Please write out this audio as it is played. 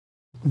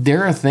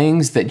there are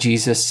things that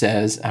Jesus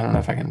says. I don't know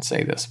if I can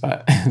say this,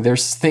 but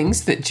there's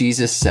things that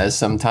Jesus says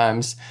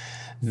sometimes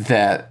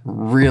that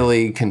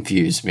really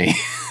confuse me.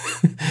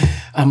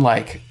 I'm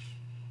like,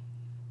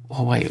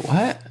 well, wait,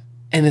 what?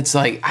 And it's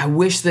like, I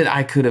wish that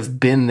I could have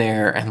been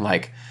there and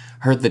like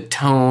heard the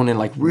tone and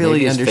like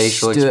really understood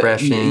facial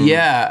expression.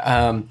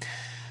 Yeah.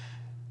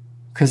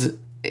 Cause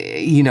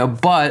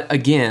but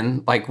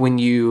again, like when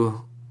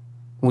you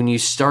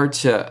start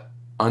to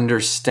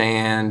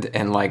understand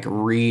and like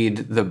read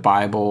the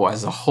Bible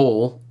as a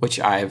whole, which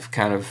I've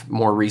kind of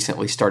more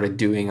recently started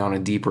doing on a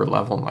deeper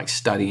level and like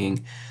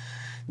studying,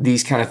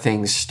 these kind of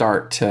things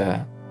start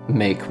to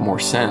make more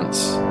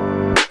sense.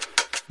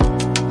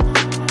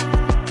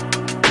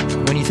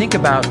 When you think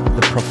about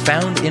the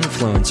profound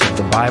influence of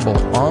the Bible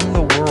on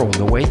the world,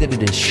 the way that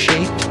it has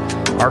shaped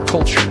our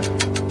culture,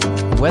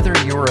 whether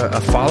you're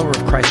a follower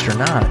of Christ or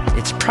not,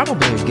 it's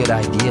probably a good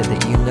idea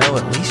that you know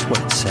at least what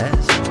it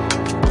says.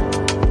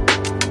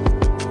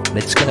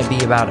 It's going to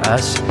be about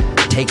us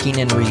taking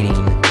and reading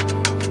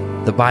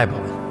the Bible.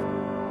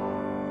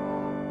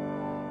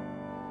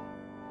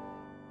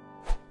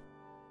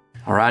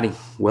 Alrighty,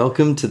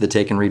 welcome to the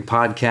Take and Read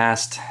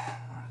podcast.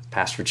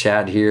 Pastor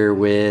Chad here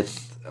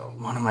with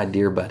one of my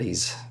dear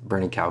buddies,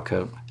 Bernie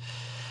Calcote.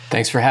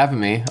 Thanks for having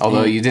me.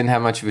 Although you didn't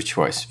have much of a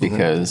choice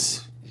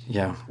because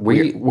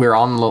we're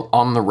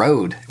on the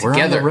road together.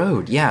 We're on the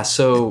road, yeah.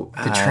 So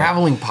the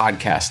traveling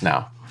podcast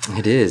now.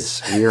 It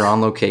is. We are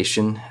on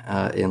location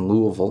in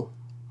Louisville.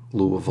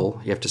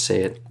 You have to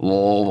say it.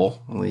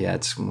 Louisville. Well, yeah,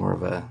 it's more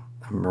of a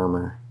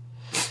murmur.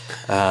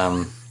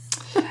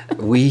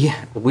 We're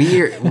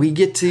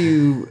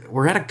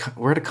at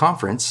a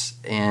conference,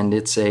 and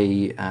it's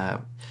a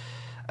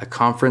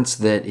conference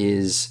that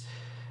is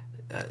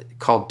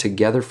called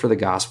Together for the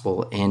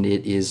Gospel, and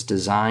it is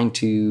designed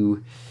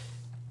to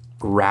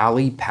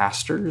rally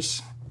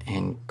pastors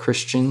and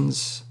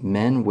Christians,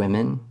 men,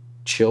 women,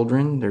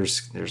 children.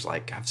 There's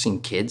like, I've seen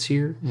kids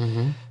here.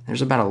 Mm-hmm.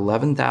 There's about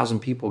 11,000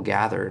 people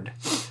gathered,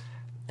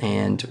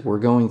 and we're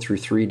going through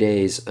 3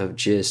 days of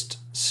just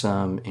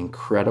some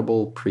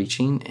incredible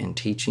preaching and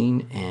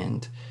teaching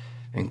and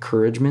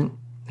encouragement.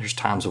 There's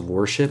times of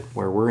worship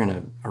where we're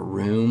in a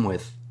room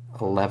with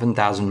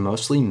 11,000,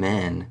 mostly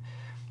men,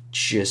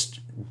 just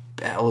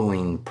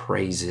bellowing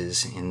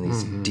praises in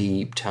these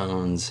deep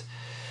tones.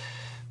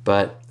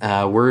 But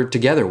we're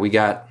together. We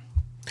got...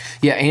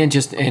 Yeah, and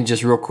just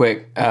real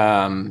quick,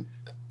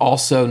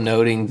 also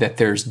noting that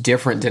there's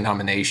different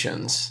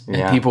denominations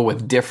and people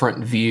with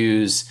different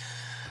views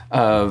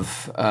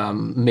of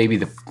maybe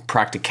the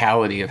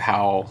practicality of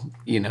how,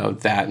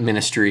 that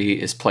ministry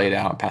is played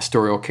out,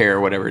 pastoral care,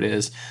 whatever it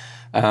is,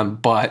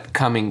 but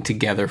coming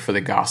together for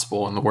the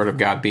gospel and the Word of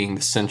God being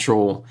the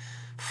central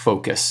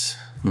focus.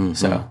 Mm-hmm.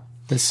 So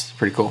that's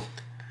pretty cool.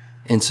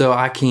 And so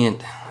I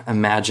can't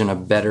imagine a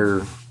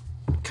better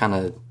kind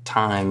of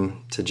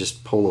time to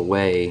just pull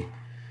away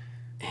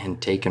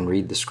and take and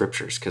read the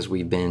scriptures, because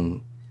we've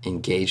been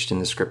engaged in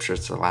the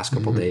scriptures the last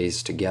couple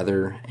days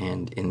together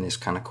and in this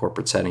kind of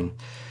corporate setting.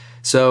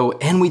 So,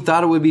 and we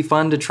thought it would be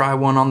fun to try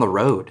one on the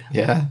road.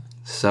 Yeah.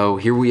 So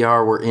here we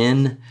are. We're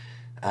in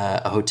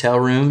a hotel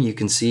room. You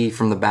can see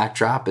from the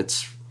backdrop,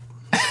 it's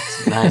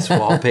nice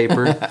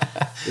wallpaper.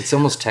 It's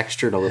almost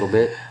textured a little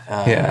bit.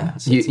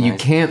 So you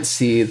can't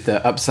see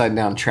the upside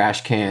down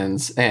trash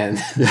cans and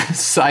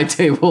side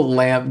table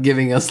lamp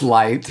giving us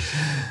light.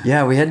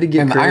 Yeah, we had to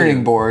get an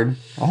ironing board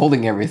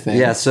holding everything.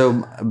 Yeah,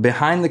 so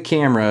behind the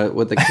camera,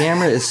 what the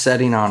camera is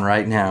setting on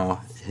right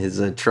now is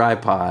a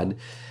tripod.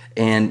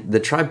 And the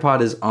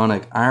tripod is on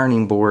an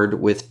ironing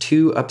board with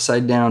 2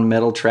 upside down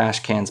metal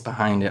trash cans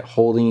behind it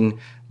holding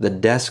the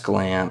desk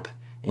lamp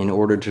in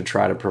order to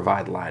try to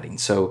provide lighting.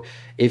 So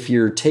if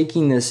you're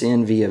taking this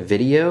in via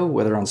video,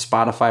 whether on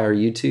Spotify or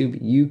YouTube,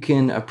 you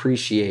can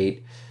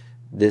appreciate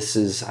this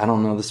is, I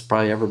don't know, this has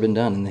probably ever been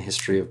done in the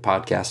history of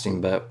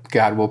podcasting, but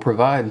God will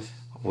provide.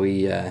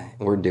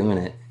 We're doing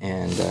it.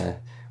 And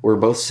we're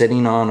both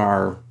sitting on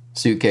our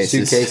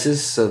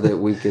suitcases so that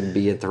we could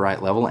be at the right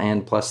level,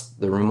 and plus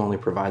the room only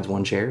provides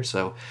 1 chair,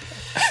 so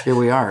here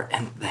we are,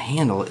 and the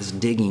handle is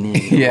digging in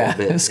a little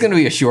bit. It's going to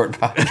be a short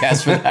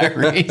podcast for that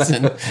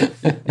reason.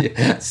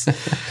 Yes.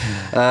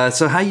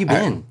 So how you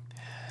been?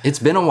 It's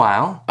been a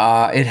while.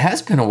 It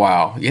has been a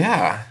while,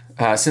 yeah.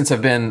 Since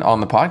I've been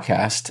on the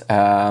podcast.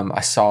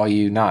 I saw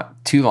you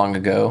not too long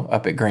ago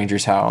up at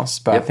Granger's house,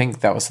 but I think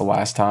that was the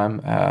last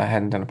time. I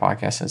hadn't done a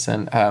podcast since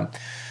then.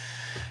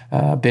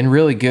 Been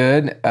really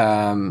good.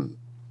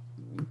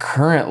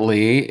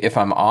 Currently, if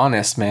I'm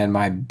honest, man,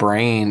 my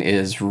brain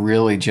is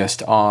really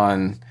just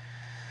on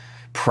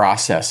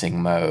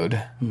processing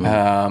mode.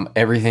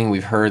 Everything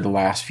we've heard the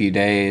last few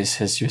days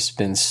has just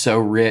been so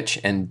rich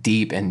and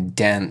deep and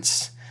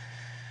dense,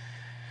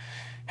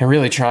 and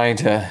really trying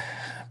to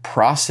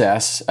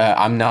process.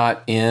 I'm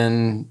not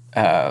in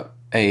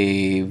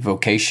a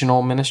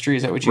vocational ministry.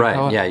 Is that what you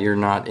call it? Yeah, you're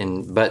not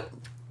in, but...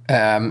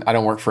 I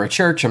don't work for a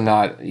church. I'm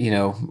not,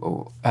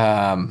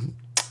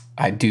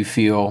 I do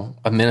feel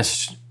a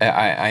minister.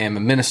 I am a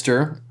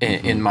minister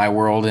in my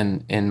world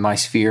and in my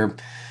sphere.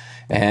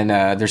 And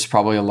there's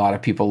probably a lot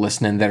of people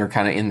listening that are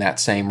kind of in that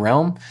same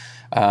realm.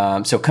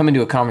 So coming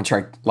to a conference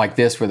like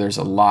this where there's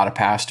a lot of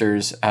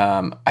pastors,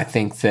 I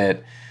think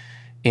that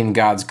in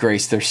God's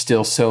grace, there's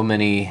still so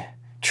many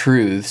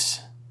truths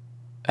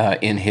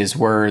in His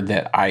Word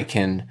that I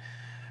can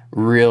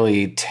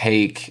really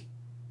take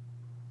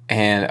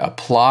and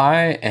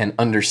apply and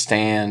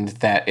understand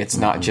that it's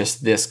not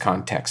just this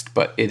context,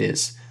 but it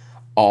is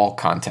all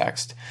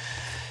context.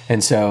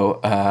 And so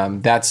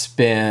that's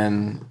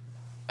been,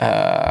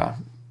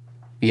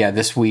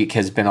 this week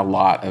has been a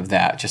lot of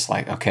that, just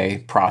like,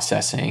 okay,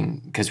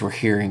 processing, because we're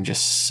hearing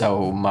just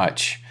so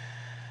much,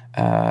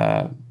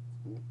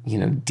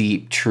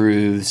 deep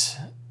truths,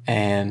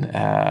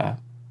 and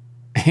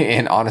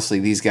honestly,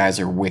 these guys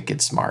are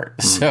wicked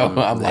smart. So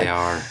they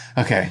are.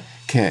 Okay,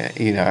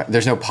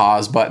 there's no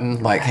pause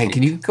button. Like, hey,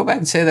 can you go back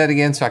and say that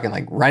again so I can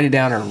like write it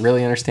down or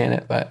really understand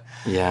it? But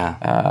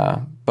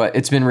but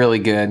it's been really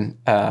good.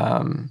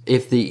 And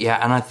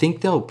I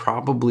think they'll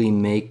probably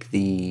make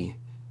the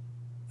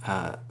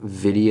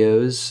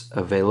videos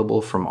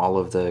available from all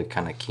of the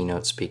kind of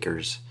keynote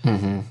speakers.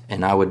 Mm-hmm.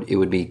 And it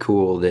would be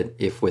cool that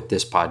if with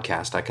this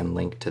podcast I can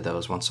link to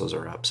those once those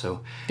are up. So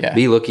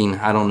be looking.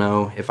 I don't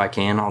know if I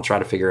can. I'll try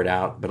to figure it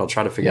out, but I'll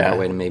try to figure out a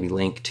way to maybe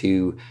link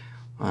to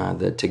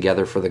the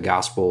Together for the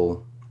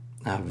Gospel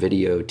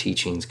video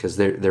teachings, because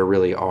there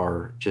really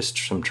are just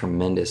some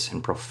tremendous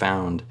and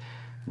profound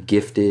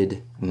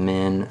gifted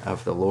men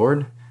of the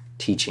Lord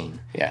teaching.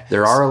 Yeah,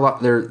 there are a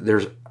lot.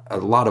 There's a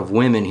lot of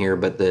women here,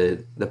 but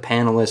the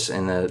panelists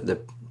and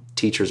the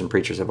teachers and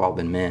preachers have all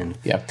been men.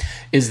 Yeah.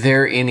 Is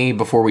there any,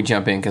 before we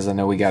jump in, because I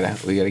know we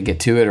gotta get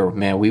to it, or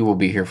man, we will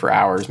be here for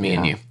hours, me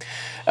and you.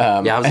 I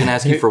was going to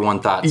ask you for one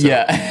thought. So.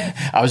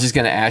 Yeah, I was just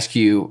going to ask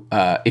you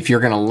if you're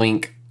going to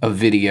link a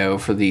video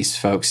for these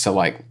folks to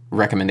like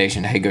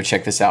recommendation. Hey, go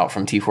check this out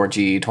from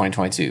T4G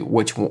 2022.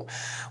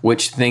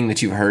 Which thing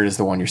that you've heard is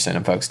the one you're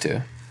sending folks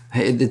to?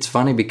 It's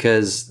funny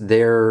because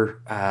there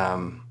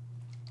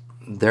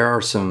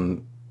are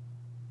some.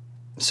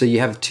 So you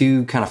have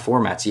two kind of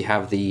formats. You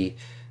have the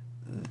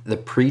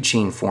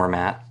preaching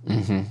format,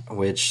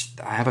 which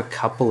I have a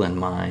couple in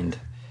mind.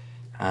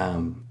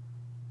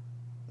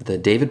 The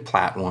David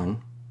Platt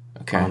one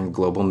on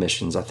global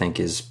missions, I think,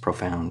 is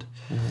profound.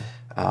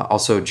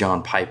 Also,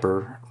 John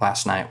Piper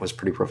last night was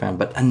pretty profound.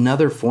 But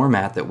another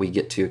format that we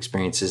get to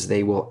experience is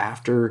they will,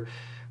 after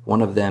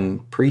one of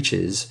them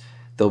preaches,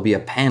 there'll be a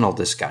panel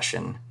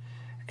discussion.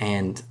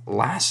 And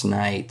last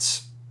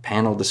night's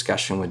panel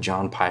discussion with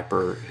John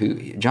Piper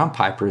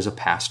is a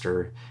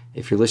pastor.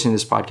 If you're listening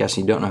to this podcast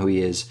and you don't know who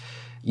he is,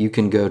 you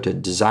can go to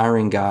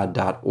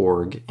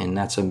desiringgod.org, and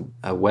that's a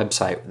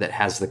website that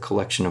has the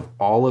collection of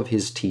all of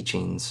his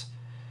teachings.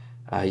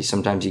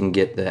 Sometimes you can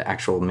get the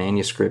actual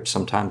manuscript,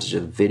 sometimes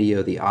just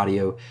video, the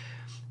audio,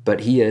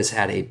 but he has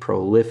had a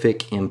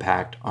prolific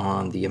impact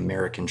on the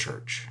American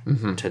church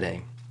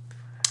today.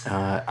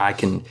 I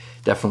can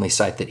definitely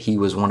cite that he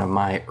was one of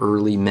my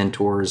early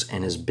mentors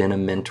and has been a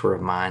mentor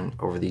of mine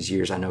over these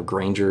years. I know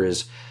Granger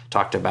has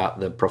talked about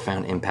the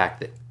profound impact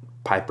that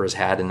Piper has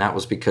had, and that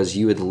was because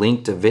you had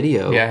linked a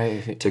video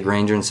to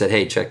Granger and said,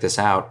 hey, check this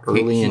out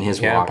early in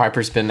his walk.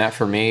 Piper's been that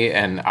for me,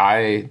 and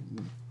I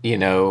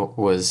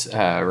was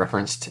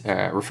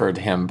referred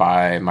to him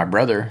by my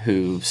brother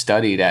who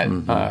studied at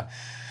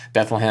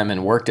Bethlehem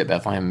and worked at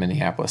Bethlehem,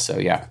 Minneapolis. So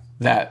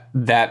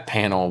that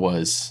panel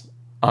was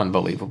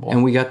unbelievable.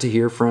 And we got to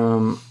hear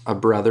from a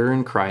brother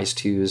in Christ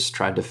who's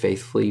tried to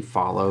faithfully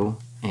follow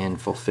and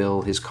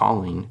fulfill his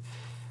calling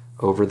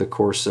over the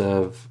course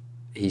of,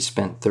 he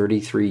spent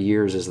 33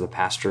 years as the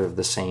pastor of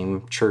the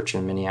same church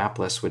in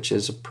Minneapolis, which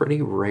is a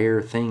pretty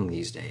rare thing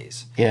these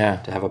days. Yeah.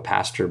 To have a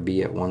pastor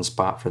be at one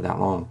spot for that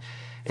long.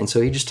 And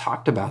so he just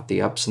talked about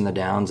the ups and the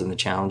downs and the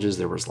challenges.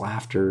 There was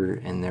laughter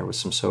and there was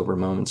some sober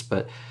moments,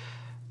 but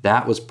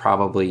that was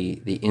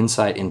probably the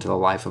insight into the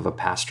life of a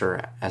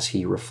pastor as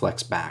he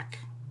reflects back.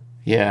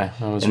 Yeah.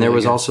 And there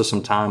was also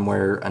some time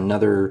where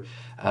another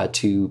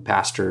two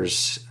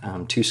pastors,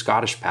 two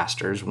Scottish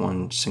pastors,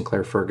 one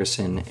Sinclair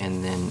Ferguson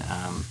and then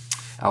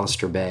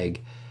Alistair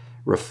Begg,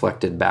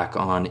 reflected back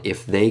on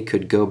if they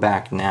could go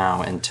back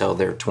now and tell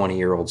their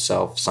 20-year-old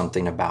self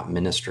something about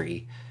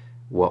ministry,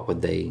 what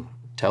would they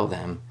tell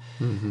them?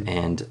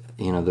 And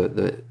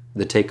the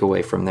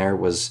takeaway from there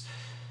was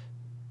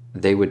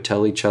they would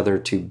tell each other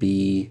to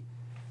be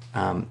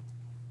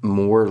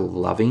more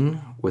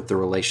loving with the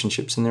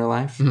relationships in their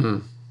life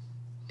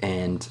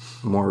and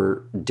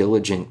more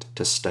diligent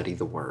to study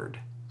the Word,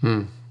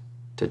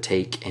 to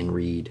take and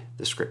read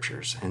the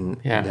Scriptures. And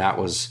that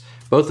was,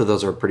 both of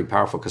those are pretty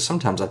powerful, because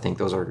sometimes I think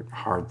those are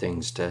hard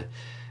things to,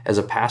 as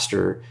a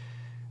pastor,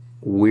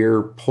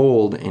 we're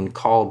pulled and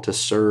called to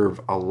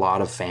serve a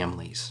lot of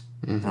families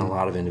and a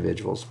lot of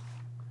individuals.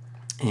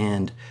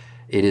 And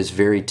it is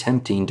very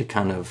tempting to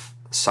kind of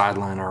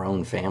sideline our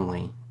own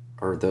family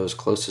or those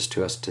closest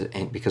to us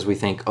because we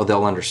think, oh,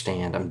 they'll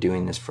understand, I'm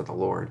doing this for the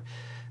Lord.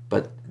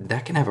 But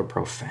that can have a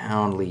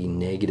profoundly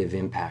negative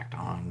impact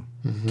on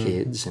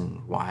kids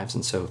and wives.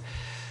 And so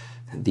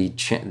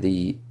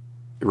the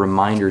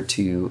reminder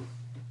to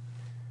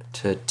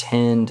to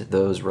tend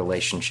those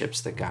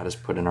relationships that God has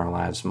put in our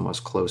lives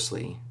most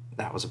closely,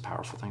 that was a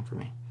powerful thing for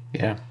me.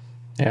 Yeah,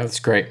 that's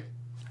great.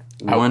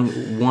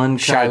 One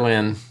Shai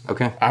Linne.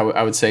 Okay.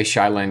 I would say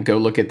Shai Linne. Go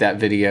look at that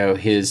video.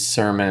 His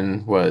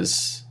sermon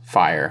was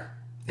fire.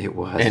 It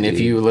was. And if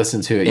you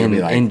listen to it, you'll be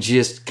like... And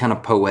just kind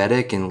of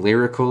poetic and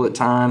lyrical at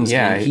times.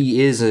 Yeah. And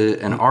he is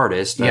an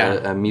artist,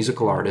 a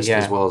musical artist,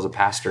 as well as a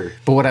pastor.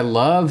 But what I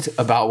loved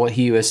about what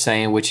he was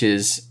saying, which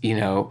is,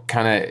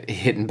 kind of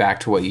hitting back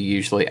to what you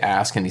usually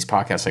ask in these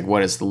podcasts, like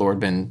what has the Lord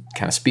been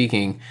kind of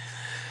speaking?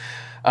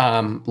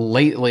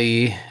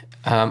 Lately,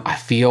 I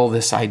feel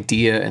this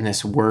idea and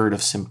this word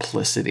of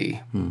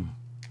simplicity. And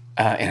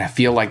I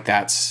feel like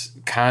that's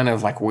kind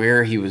of like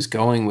where he was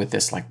going with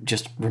this, like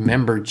just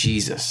remember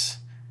Jesus.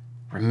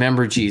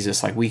 Remember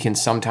Jesus. Like we can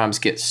sometimes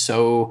get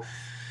so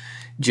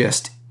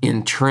just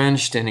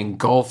entrenched and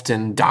engulfed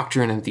in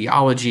doctrine and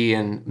theology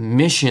and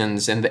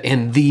missions and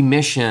the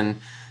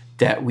mission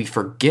that we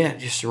forget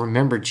just to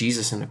remember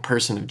Jesus and the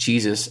person of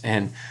Jesus,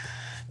 and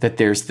that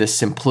there's this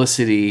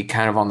simplicity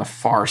kind of on the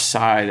far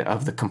side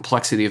of the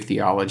complexity of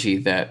theology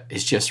that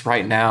is just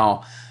right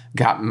now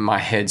got my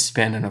head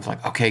spinning of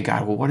like, okay,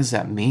 God, well, what does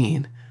that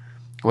mean?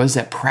 What does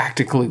that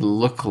practically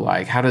look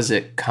like? How does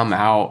it come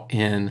out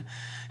in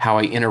how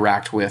I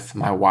interact with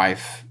my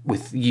wife,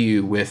 with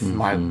you, with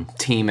my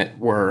team at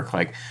work?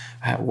 Like,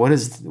 what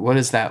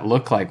does that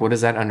look like? What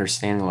does that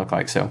understanding look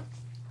like? So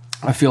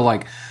I feel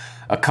like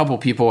a couple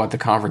people at the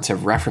conference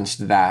have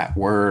referenced that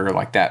word, or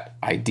like that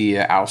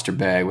idea. Alistair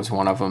Begg was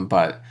one of them,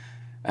 but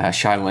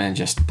Shai Linne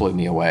just blew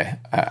me away.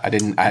 I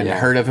hadn't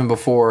heard of him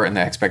before, and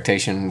the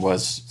expectation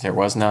was there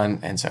was none,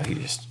 and so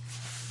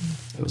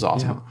it was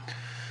awesome.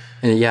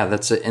 Yeah,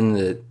 that's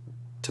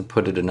to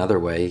put it another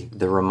way,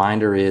 the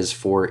reminder is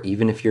for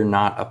even if you're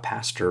not a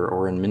pastor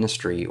or in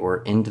ministry or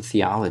into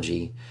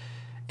theology,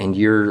 and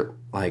you're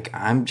like,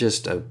 I'm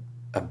just a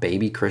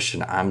baby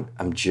Christian,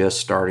 I'm just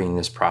starting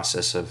this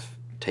process of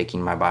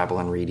taking my Bible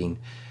and reading.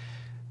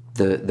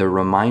 The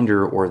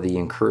reminder or the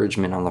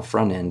encouragement on the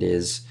front end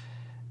is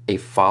a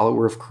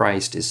follower of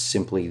Christ is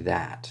simply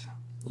that.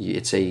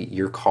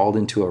 You're called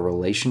into a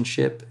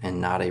relationship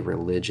and not a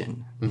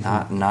religion,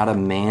 not a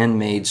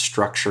man-made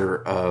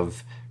structure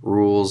of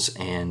rules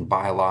and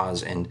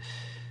bylaws, and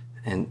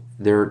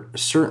there are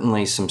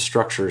certainly some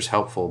structures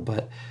helpful,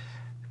 but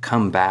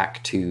come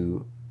back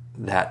to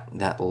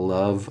that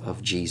love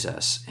of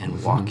Jesus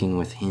and walking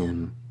with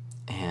him,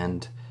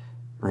 and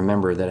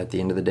remember that at the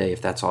end of the day,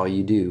 if that's all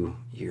you do,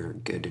 you're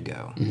good to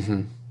go,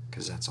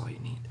 because that's all you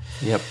need.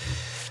 Yep.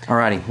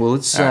 Alrighty, well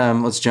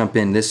let's jump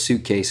in. This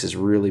suitcase is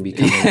really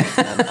becoming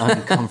an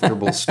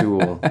uncomfortable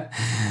stool.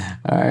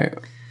 All right.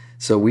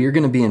 So we are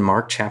going to be in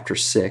Mark chapter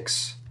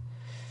 6,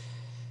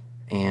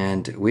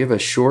 and we have a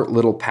short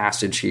little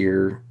passage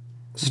here,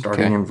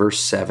 starting in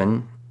verse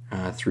 7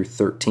 through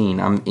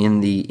 13. I'm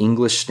in the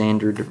English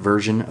Standard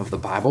Version of the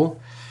Bible.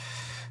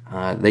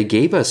 They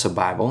gave us a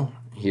Bible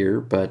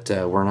here, but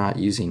we're not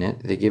using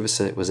it. They gave us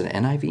was it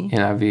NIV?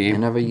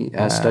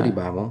 NIV study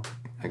Bible.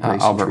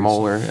 Albert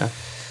Mohler, yeah.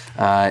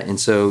 And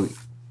so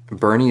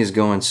Bernie is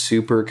going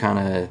super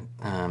kind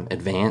of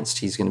advanced.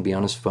 He's going to be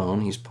on his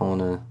phone. He's pulling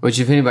a... Which,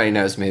 if anybody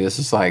knows me, this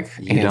is like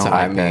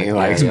anti-me.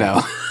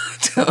 No.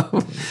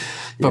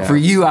 But for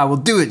you, I will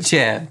do it,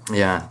 Chad.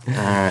 Yeah. All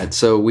right.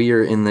 So we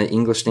are in the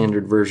English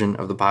Standard Version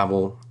of the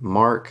Bible,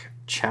 Mark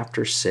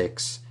chapter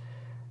 6,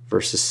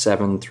 verses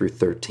 7 through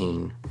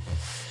 13.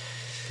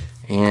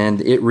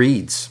 And it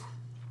reads,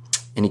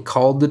 "And he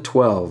called the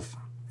 12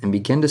 and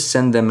began to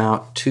send them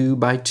out 2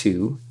 by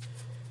 2,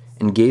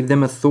 and gave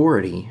them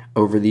authority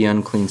over the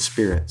unclean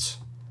spirits.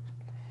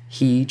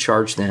 He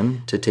charged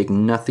them to take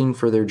nothing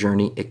for their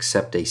journey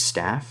except a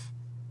staff,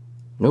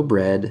 no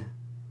bread,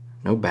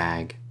 no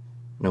bag,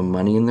 no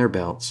money in their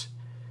belts,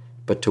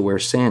 but to wear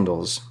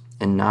sandals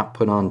and not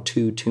put on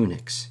 2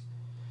 tunics.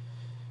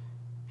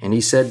 And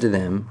he said to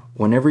them,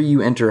 Whenever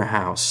you enter a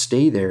house,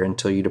 stay there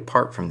until you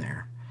depart from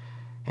there.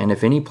 And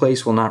if any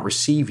place will not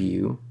receive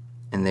you,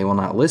 and they will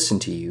not listen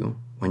to you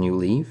when you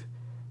leave,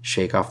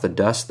 shake off the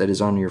dust that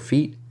is on your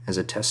feet as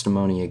a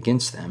testimony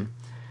against them."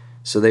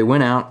 So they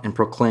went out and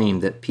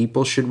proclaimed that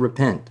people should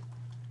repent.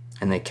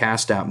 And they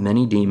cast out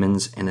many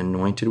demons and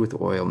anointed with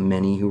oil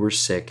many who were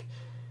sick,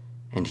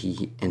 and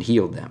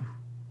healed them.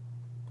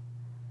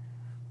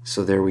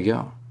 So there we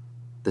go.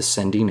 The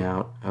sending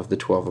out of the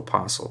 12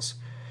 apostles.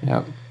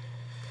 Yep.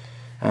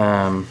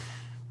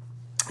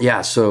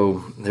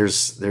 So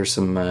there's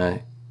some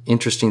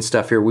interesting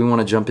stuff here. We want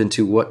to jump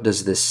into what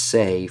does this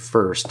say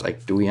first.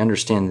 Like, do we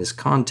understand this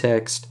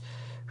context?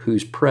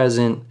 Who's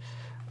present?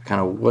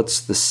 Kind of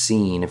what's the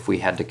scene if we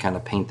had to kind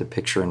of paint the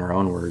picture in our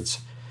own words?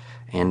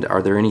 And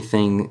are there any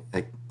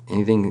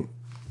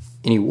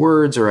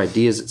words or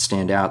ideas that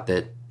stand out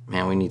that,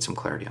 man, we need some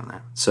clarity on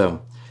that.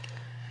 So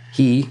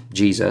he,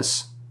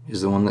 Jesus,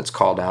 is the one that's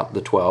called out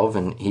the 12,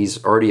 and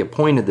he's already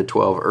appointed the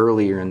 12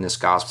 earlier in this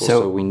gospel,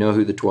 so we know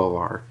who the 12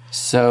 are.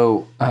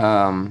 So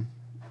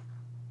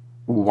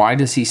why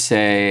does it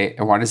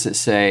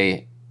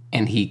say,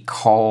 and he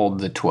called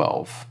the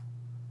 12?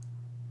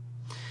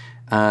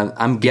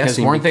 I'm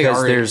guessing weren't they because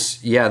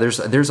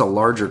already- there's a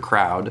larger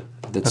crowd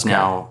that's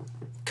now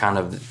kind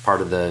of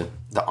part of the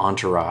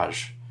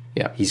entourage.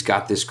 Yeah. He's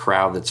got this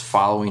crowd that's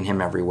following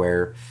him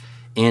everywhere.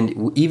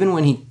 And even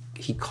when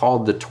he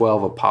called the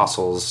 12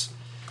 apostles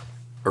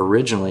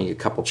originally, a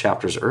couple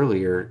chapters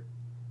earlier,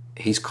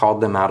 he's called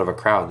them out of a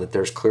crowd, that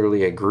there's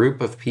clearly a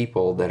group of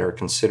people that are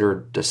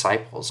considered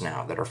disciples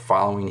now, that are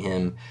following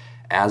him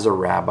as a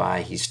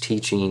rabbi. He's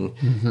teaching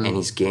and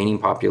he's gaining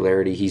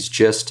popularity. He's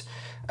just,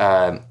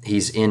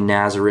 he's in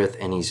Nazareth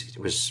and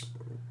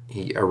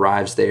he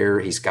arrives there.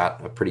 He's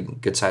got a pretty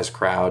good sized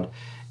crowd.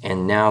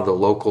 And now the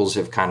locals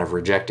have kind of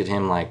rejected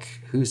him.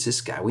 Like, who's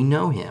this guy? We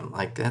know him.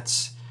 Like,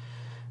 that's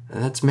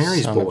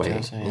Mary's Son of boy.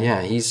 Jesse,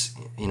 Yeah, he's,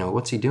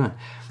 what's he doing?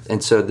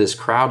 And so this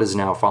crowd is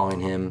now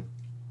following him,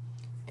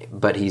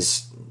 but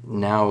he's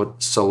now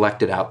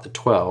selected out the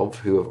 12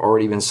 who have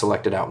already been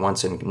selected out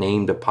once and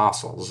named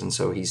apostles. And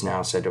so he's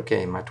now said,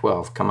 okay, my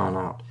 12, come on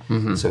out.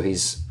 So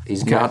he's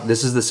got,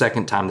 this is the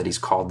second time that he's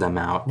called them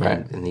out.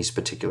 Right. And these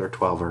particular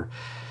 12 are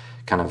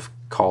kind of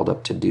called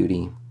up to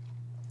duty.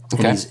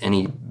 Okay. And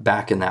he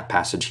back in that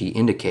passage, he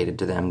indicated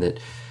to them that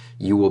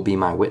you will be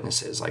my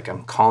witnesses. Like,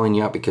 I'm calling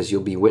you out because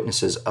you'll be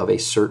witnesses of a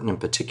certain and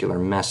particular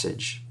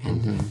message.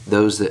 And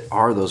those that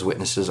are those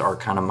witnesses are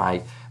kind of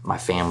my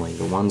family,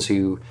 the ones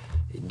who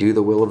do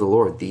the will of the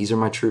Lord. These are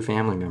my true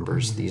family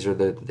members. These are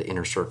the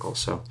inner circle.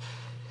 So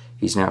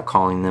he's now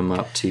calling them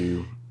up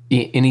to...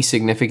 Any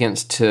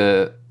significance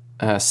to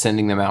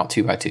sending them out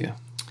 2 by 2?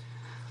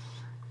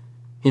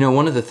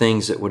 One of the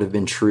things that would have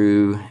been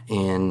true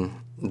in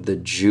the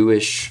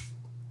Jewish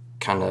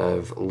kind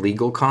of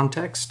legal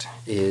context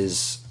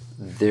is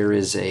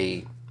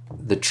the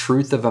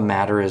truth of a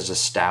matter is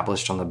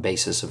established on the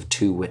basis of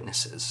 2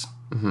 witnesses.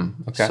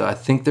 Okay. So I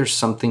think there's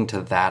something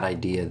to that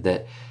idea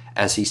that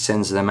as he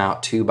sends them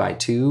out 2 by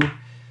 2,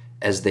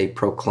 as they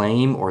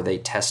proclaim or they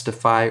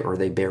testify or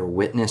they bear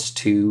witness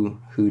to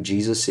who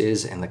Jesus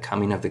is and the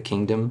coming of the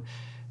kingdom,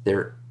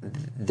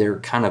 they're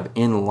kind of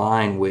in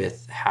line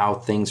with how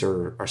things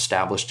are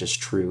established as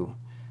true,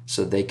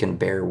 so they can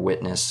bear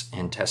witness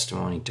and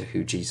testimony to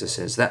who Jesus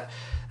is.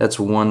 That's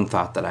one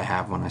thought that I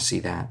have when I see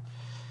that.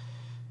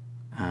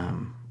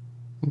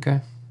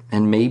 Okay.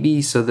 And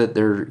maybe so that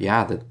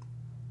that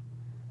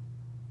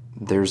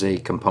there's a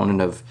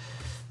component of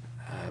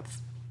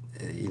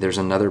there's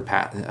another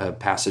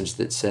passage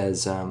that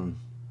says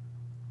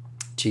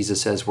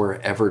Jesus says,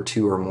 wherever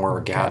 2 or more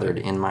are gathered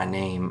in my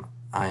name,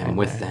 I am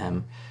with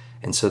them.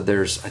 And so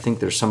I think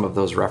there's some of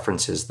those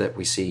references that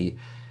we see,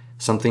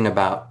 something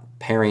about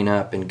pairing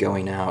up and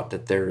going out,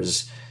 that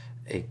there's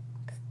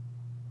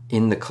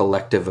in the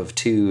collective of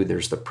 2,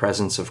 there's the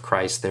presence of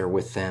Christ there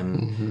with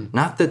them.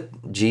 Not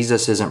that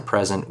Jesus isn't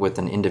present with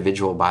an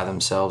individual by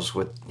themselves,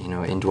 with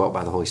indwelt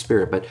by the Holy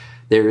Spirit, but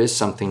there is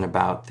something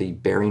about the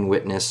bearing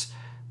witness,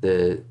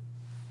 the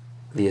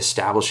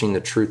establishing the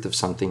truth of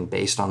something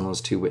based on those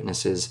 2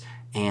 witnesses,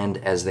 and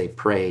as they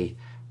pray,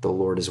 the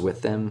Lord is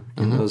with them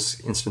in those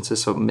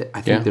instances. So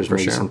I think there's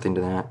maybe something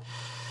to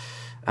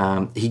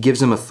that. He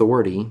gives them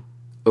authority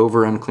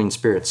over unclean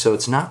spirits. So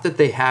it's not that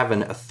they have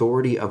an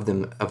authority of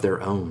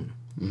their own.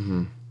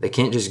 They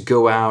can't just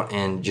go out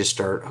and just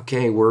start,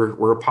 okay,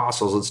 we're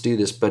apostles, let's do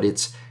this. But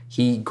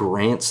he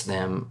grants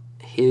them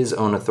his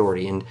own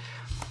authority. And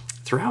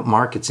throughout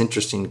Mark, it's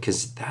interesting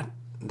because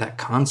that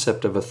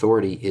concept of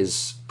authority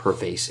is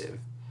pervasive.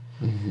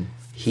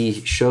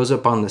 He shows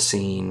up on the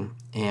scene,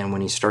 and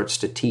when he starts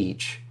to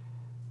teach,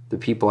 the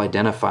people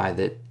identify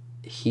that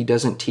he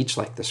doesn't teach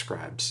like the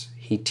scribes.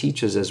 He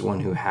teaches as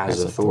one who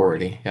has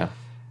authority. Yeah.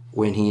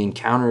 When he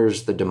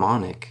encounters the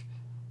demonic,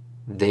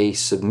 they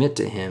submit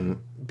to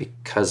him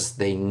because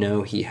they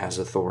know he has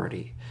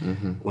authority.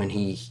 When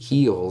he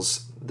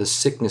heals, the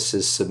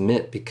sicknesses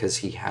submit because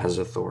he has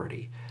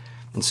authority.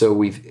 And so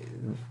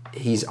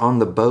he's on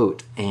the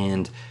boat,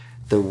 and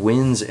the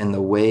winds and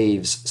the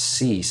waves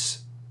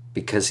cease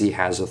because he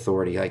has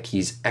authority. Like,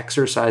 he's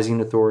exercising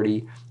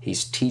authority,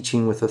 he's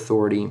teaching with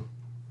authority.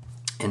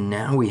 And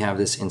now we have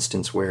this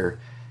instance where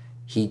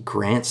he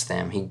grants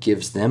them, he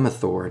gives them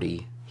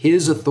authority.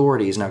 His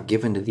authority is now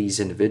given to these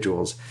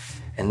individuals,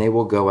 and they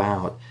will go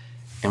out.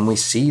 And we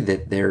see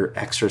that they're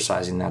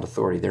exercising that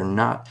authority. They're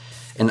not,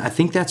 and I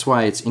think that's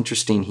why it's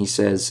interesting. He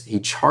says,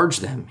 he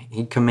charged them,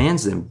 he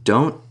commands them,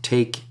 don't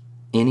take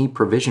any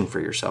provision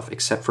for yourself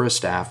except for a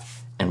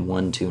staff and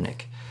 1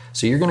 tunic.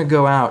 So you're going to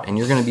go out and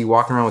you're going to be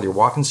walking around with your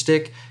walking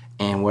stick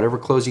and whatever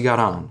clothes you got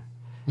on.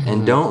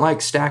 And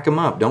don't stack them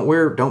up. Don't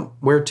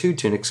wear 2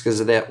 tunics,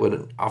 because that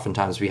would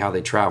oftentimes be how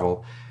they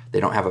travel. They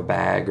don't have a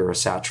bag or a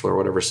satchel or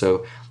whatever,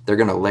 so they're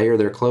going to layer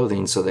their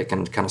clothing so they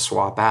can kind of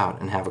swap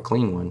out and have a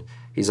clean one.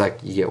 He's like,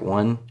 you get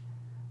one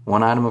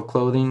item of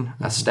clothing,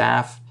 a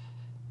staff,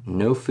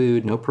 no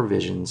food, no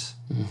provisions.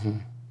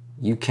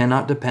 You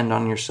cannot depend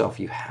on yourself.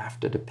 You have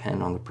to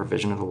depend on the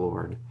provision of the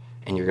Lord,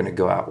 and you're going to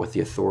go out with the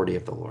authority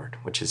of the Lord,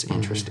 which is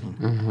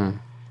interesting.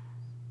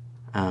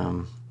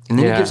 And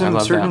then he gives them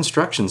certain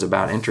instructions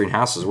about entering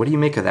houses. What do you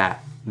make of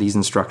that, these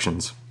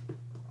instructions?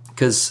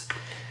 Because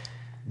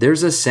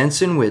there's a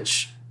sense in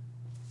which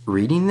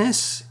reading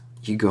this,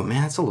 you go,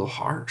 man, that's a little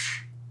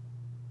harsh.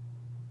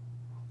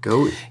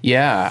 Go.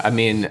 Yeah, I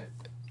mean,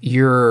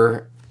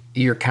 you're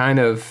kind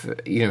of,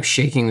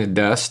 shaking the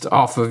dust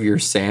off of your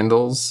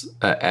sandals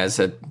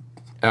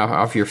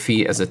off your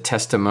feet as a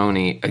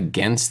testimony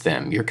against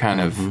them. You're kind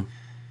of,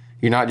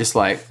 you're not just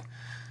like,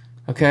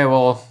 okay,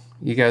 well,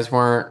 you guys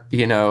weren't,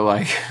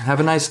 like, have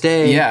a nice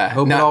day. Yeah,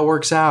 hope it all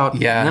works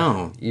out. Yeah,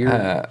 no,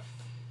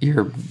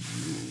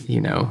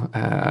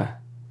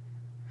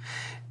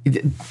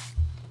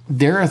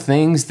 there are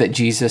things that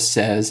Jesus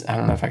says. I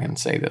don't know if I can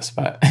say this,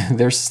 but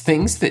there's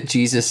things that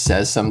Jesus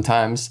says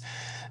sometimes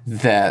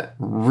that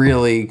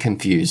really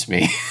confuse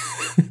me.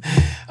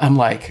 I'm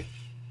like,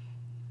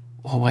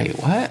 well, wait,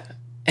 what?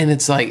 And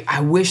it's like,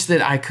 I wish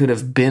that I could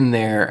have been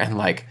there and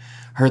like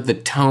heard the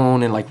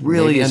tone and like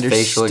really maybe understood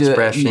facial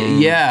expression.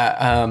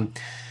 Yeah.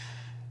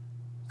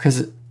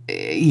 Cause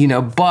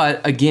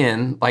but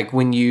again, like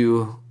when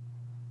you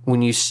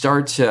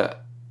start to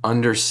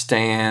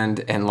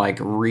understand and like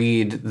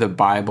read the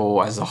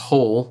Bible as a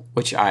whole,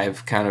 which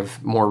I've kind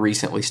of more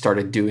recently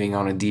started doing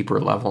on a deeper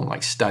level and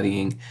like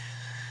studying,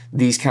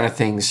 these kind of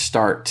things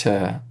start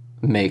to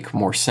make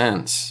more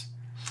sense.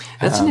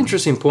 That's an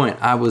interesting point.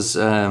 I was,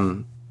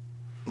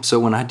 so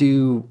when I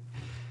do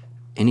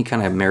any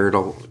kind of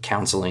marital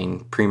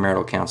counseling,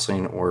 premarital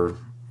counseling, or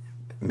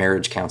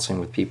marriage counseling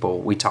with people,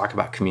 we talk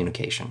about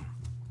communication.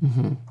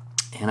 Mm-hmm.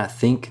 And I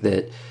think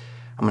that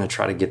I'm going to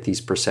try to get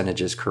these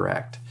percentages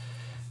correct.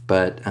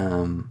 But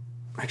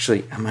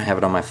actually, I might have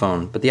it on my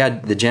phone. But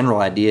the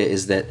general idea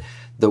is that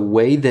the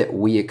way that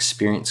we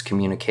experience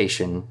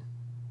communication,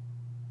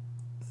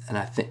 and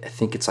I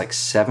think it's like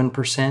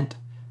 7%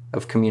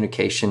 of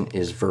communication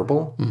is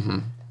verbal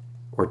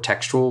or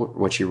textual,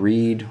 what you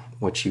read,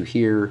 what you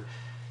hear.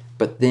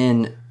 But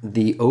then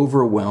the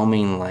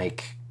overwhelming,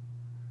 like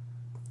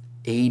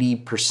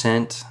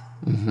 80%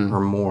 or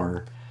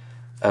more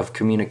of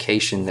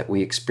communication that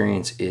we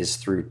experience is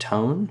through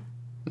tone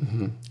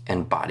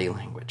and body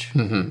language.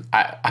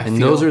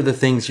 And those are the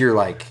things you're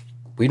like,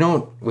 we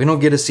don't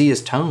get to see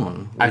his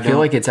tone. I feel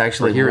like it's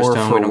actually more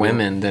for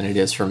women than it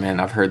is for men.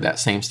 I've heard that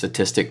same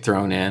statistic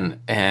thrown in,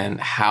 and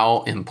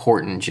how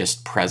important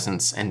just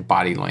presence and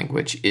body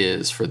language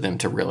is for them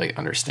to really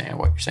understand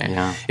what you're saying.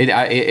 Yeah.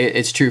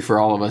 It's true for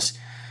all of us.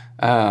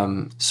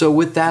 So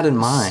with that in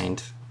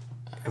mind,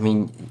 I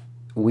mean,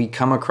 we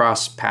come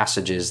across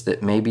passages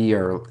that maybe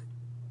are,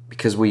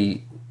 because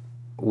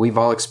we've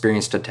all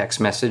experienced a text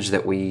message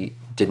that we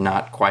did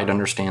not quite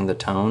understand the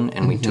tone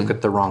and we took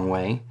it the wrong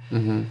way.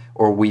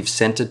 Or we've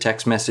sent a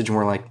text message and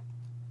we're like,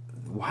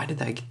 why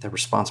did I get the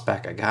response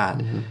back I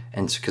got? And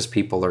it's because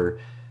people are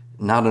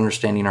not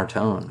understanding our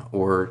tone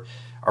or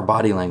our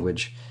body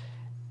language.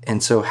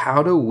 And so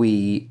how do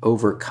we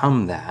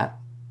overcome that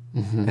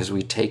as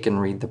we take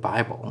and read the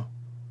Bible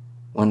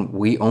when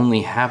we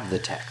only have the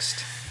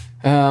text?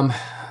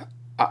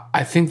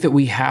 I think that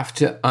we have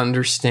to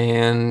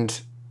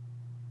understand,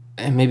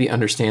 and maybe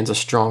understand's a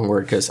strong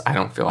word because I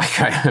don't feel like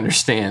I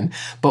understand,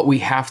 but we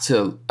have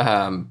to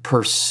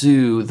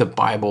pursue the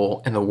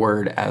Bible and the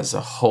Word as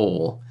a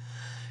whole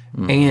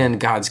and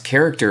God's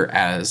character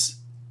as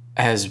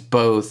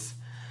both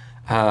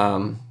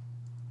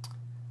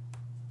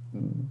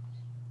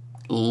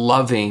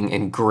loving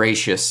and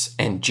gracious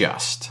and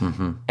just,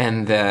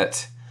 and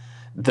that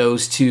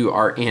those two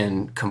are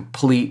in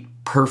complete,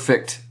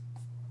 perfect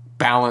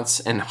balance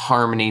and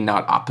harmony,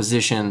 not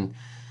opposition.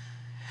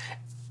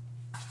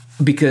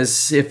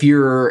 Because if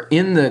you're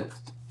in the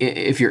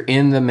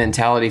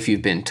mentality, if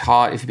you've been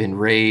taught, if you've been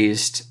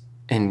raised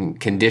and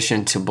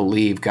conditioned to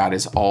believe God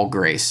is all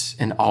grace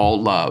and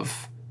all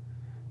love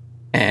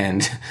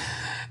and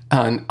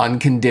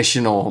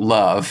unconditional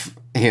love,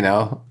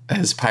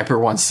 as Piper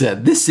once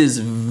said, this is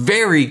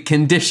very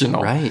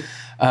conditional. Right.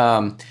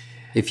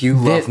 If you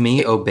love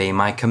me, obey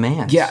my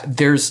commands. Yeah,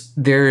 there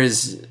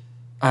is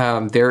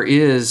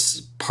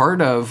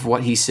part of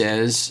what he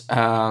says.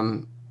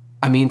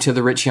 To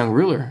the rich young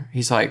ruler,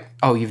 he's like,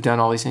 oh, you've done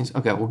all these things?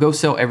 Okay, well, go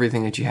sell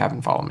everything that you have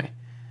and follow me.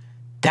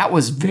 That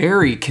was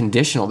very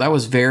conditional. That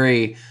was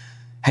very,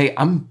 hey,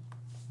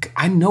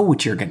 I know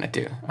what you're going to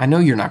do. I know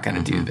you're not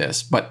going to do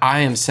this, but I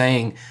am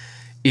saying,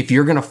 if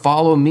you're going to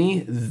follow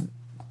me,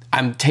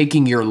 I'm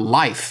taking your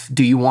life.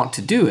 Do you want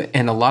to do it?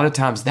 And a lot of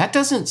times that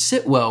doesn't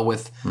sit well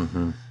with,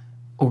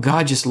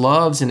 God just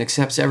loves and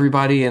accepts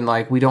everybody. And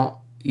like, we don't,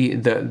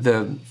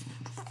 the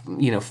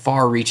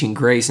far-reaching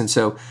grace. And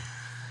so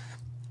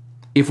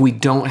if we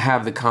don't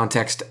have the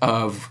context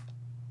of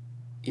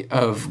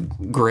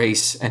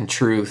grace and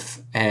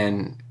truth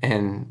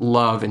and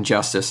love and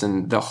justice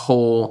and the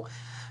whole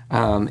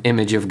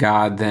image of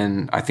God,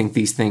 then I think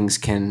these things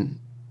can,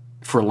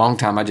 for a long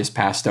time, I just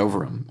passed over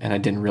them and I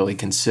didn't really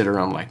consider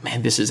them. Like,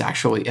 man, this is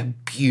actually a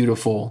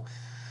beautiful,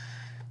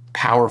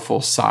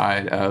 powerful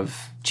side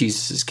of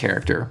Jesus's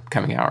character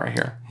coming out right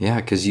here. Yeah,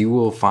 because you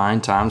will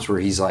find times where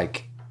he's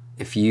like,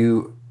 if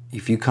you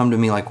come to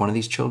me like one of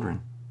these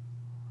children,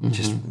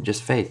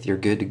 just faith, you're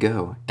good to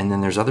go. And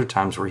then there's other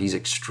times where he's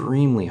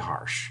extremely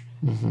harsh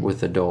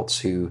with adults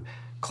who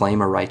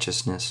claim a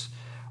righteousness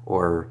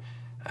or,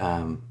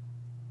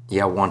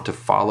 want to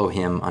follow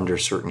him under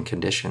certain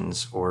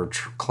conditions or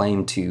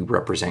claim to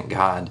represent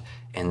God,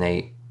 and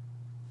they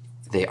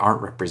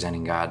aren't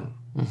representing God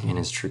in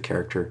his true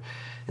character.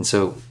 And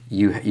so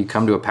you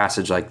come to a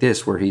passage like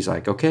this where he's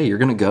like, okay, you're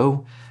going to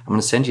go. I'm going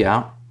to send you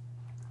out,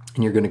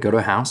 and you're going to go to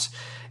a house.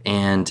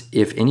 And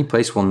if any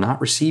place will not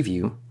receive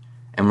you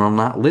and will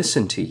not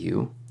listen to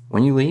you,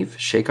 when you leave,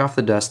 shake off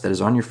the dust that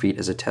is on your feet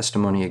as a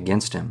testimony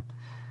against him.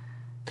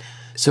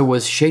 So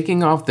was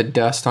shaking off the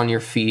dust on your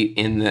feet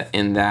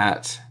in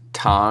that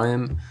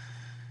time,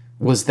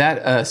 was that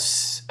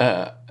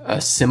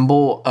a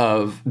symbol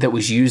of that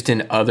was used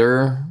in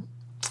other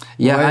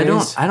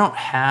ways? I don't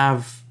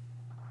have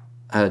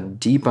a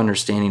deep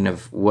understanding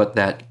of what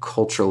that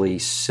culturally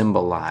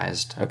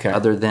symbolized. Okay.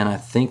 Other than I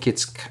think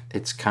it's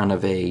kind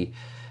of an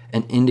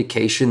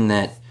indication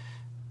that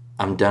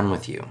I'm done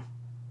with you.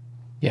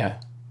 Yeah.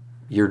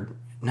 You're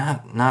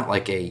not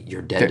like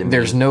you're dead to me.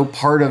 There's no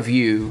part of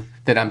you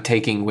that I'm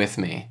taking with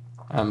me.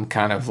 I'm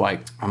kind of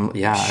like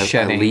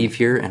I leave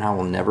here and I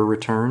will never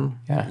return.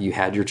 Yeah. You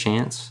had your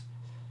chance.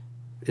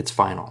 It's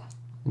final.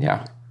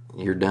 Yeah.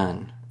 You're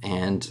done.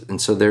 And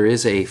so there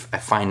is a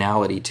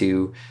finality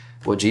to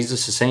what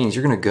Jesus is saying is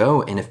you're going to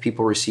go, and if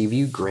people receive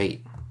you,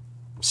 great.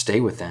 Stay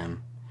with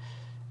them.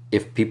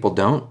 If people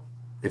don't,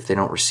 if they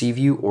don't receive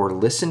you or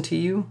listen to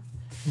you,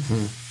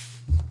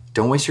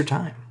 don't waste your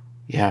time.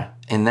 Yeah.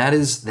 And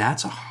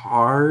that's a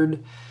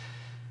hard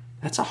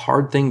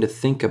thing to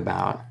think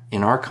about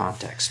in our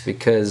context,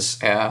 because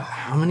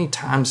how many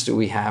times do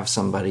we have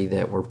somebody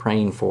that we're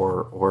praying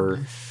for, or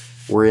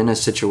we're in a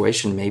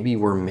situation, maybe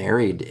we're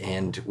married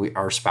and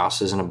our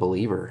spouse isn't a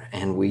believer,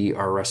 and we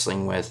are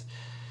wrestling with,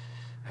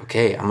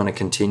 okay, I'm going to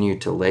continue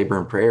to labor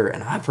in prayer.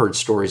 And I've heard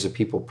stories of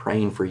people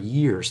praying for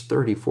years,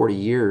 30, 40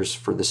 years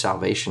for the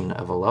salvation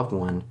of a loved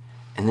one,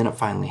 and then it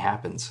finally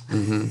happens.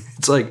 Mm-hmm.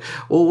 It's like,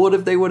 well, what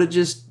if they would have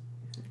just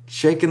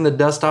shaken the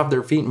dust off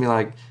their feet and be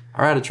like,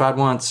 all right, I tried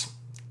once.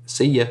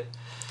 See ya.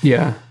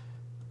 Yeah.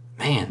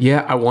 Man.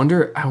 Yeah, I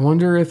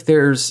wonder if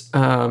there's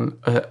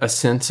a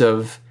sense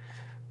of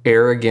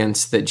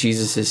arrogance that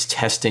Jesus is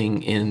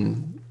testing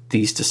in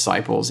these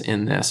disciples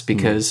in this,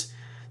 because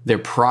their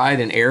pride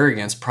and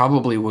arrogance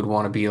probably would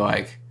want to be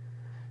like,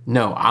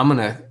 no,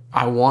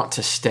 I want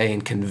to stay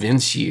and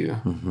convince you.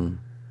 Mm-hmm.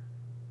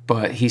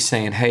 But he's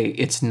saying, hey,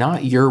 it's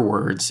not your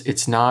words.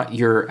 It's not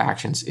your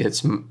actions.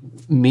 It's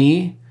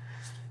me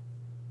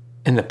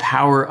and the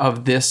power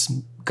of this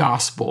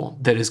gospel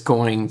that is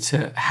going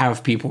to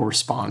have people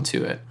respond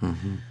to it.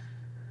 Mm-hmm.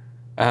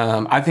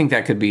 I think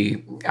that could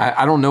be,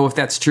 I don't know if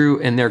that's true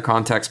in their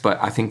context, but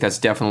I think that's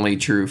definitely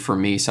true for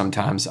me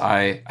sometimes.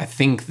 I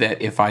think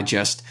that if I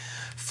just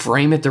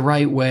frame it the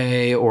right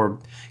way or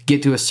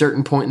get to a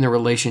certain point in the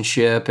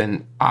relationship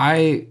and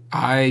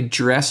I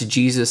dress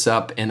Jesus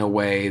up in a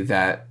way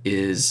that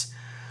is,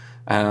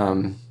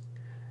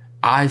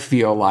 I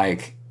feel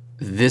like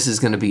this is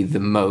going to be the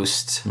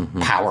most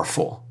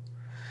powerful.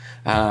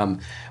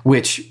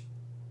 Which,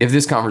 if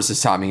this conference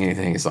has taught me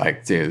anything, it's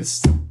like, dude,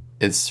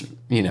 it's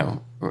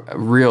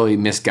really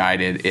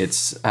misguided.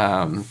 It's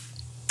the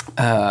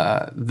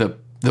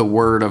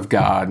word of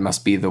God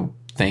must be the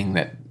thing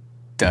that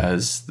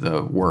does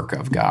the work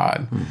of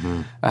God.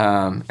 Mm-hmm.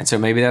 And so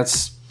maybe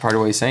that's part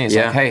of what he's saying. It's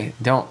like, hey,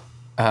 don't.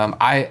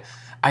 I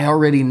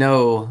already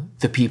know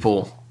the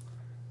people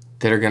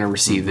that are going to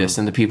receive this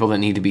and the people that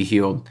need to be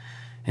healed.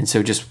 And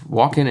so just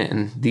walk in it,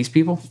 and these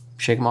people,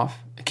 shake them off.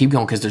 Keep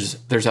going, because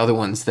there's other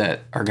ones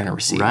that are going to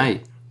receive.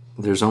 Right.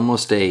 There's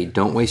almost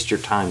don't waste your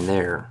time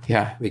there.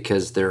 Yeah.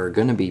 Because there are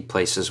going to be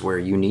places where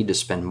you need to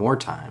spend more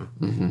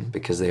time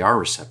because they are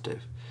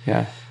receptive.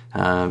 Yeah.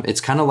 It's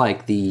kind of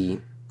like the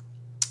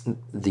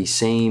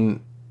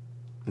same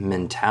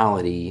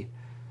mentality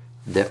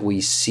that we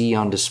see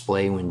on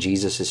display when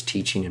Jesus is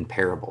teaching in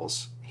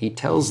parables. He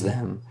tells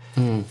them,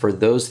 for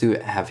those who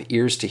have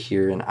ears to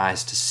hear and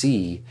eyes to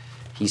see,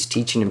 he's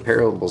teaching in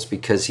parables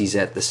because he's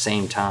at the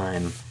same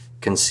time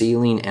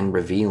concealing and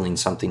revealing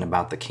something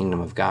about the kingdom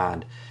of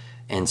God.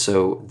 And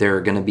so there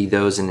are going to be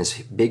those in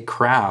this big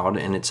crowd,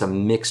 and it's a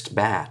mixed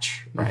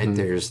batch, right? Mm-hmm.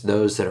 There's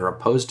those that are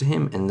opposed to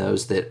him and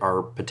those that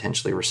are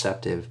potentially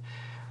receptive.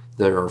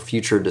 There are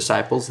future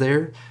disciples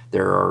there.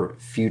 There are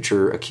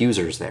future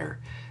accusers there.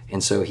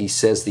 And so he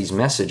says these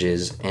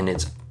messages, and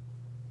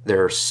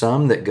there are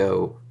some that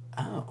go,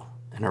 oh,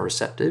 and are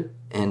receptive,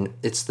 and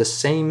it's the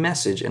same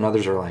message, and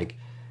others are like,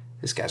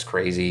 this guy's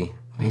crazy.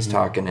 He's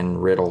talking in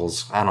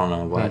riddles. I don't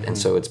know what. And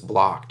so it's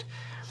blocked.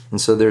 And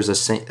so there's a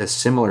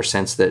similar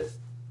sense that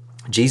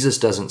Jesus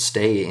doesn't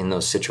stay in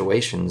those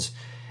situations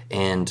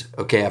and,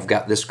 okay, I've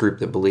got this group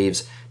that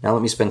believes, now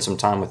let me spend some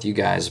time with you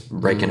guys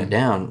breaking it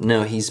down.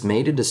 No, he's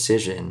made a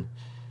decision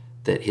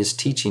that his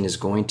teaching is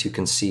going to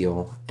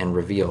conceal and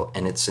reveal,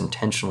 and it's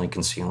intentionally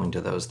concealing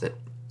to those that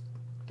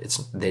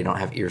they don't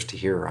have ears to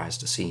hear or eyes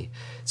to see.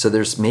 So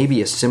there's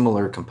maybe a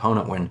similar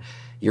component when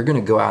you're going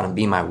to go out and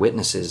be my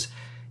witnesses.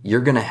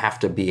 You're going to have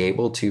to be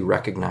able to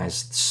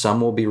recognize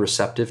some will be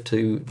receptive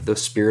to the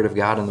Spirit of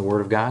God and the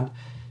Word of God,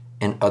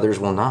 and others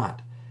will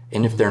not.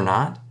 And if they're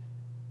not,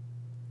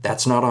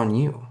 that's not on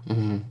you.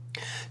 Mm-hmm.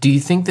 Do you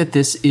think that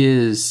this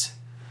is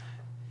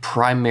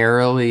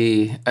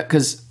primarily,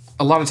 because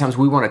a lot of times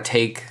we want to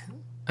take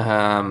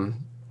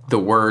the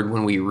word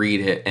when we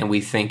read it and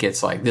we think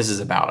it's like, this is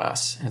about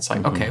us. It's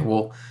like, okay,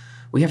 well,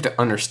 we have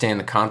to understand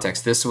the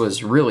context. This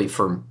was really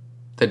for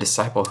the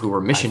disciple who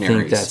were missionaries. I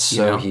think that's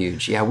so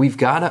huge. Yeah, we've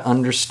got to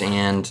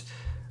understand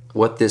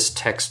what this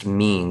text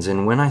means.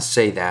 And when I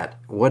say that,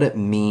 what it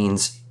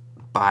means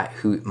by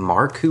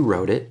Mark, who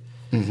wrote it,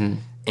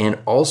 and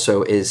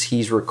also as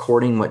he's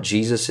recording what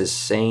Jesus is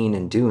saying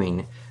and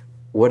doing,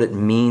 what it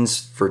means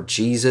for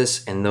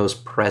Jesus and those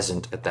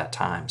present at that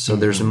time. So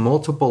there's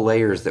multiple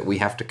layers that we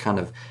have to kind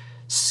of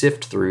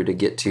sift through to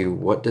get to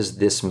what does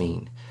this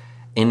mean.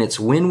 And it's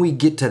when we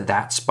get to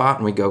that spot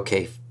and we go,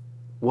 okay,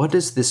 what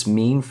does this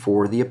mean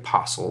for the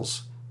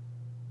apostles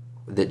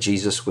that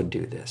Jesus would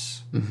do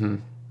this?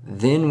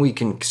 Then we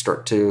can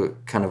start to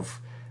kind of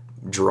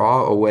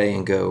draw away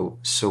and go,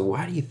 so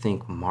why do you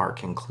think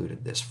Mark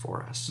included this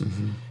for us?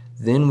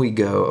 Then we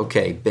go,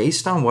 okay,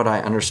 based on what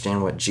I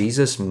understand what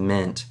Jesus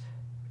meant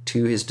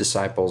to his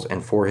disciples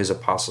and for his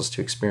apostles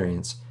to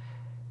experience,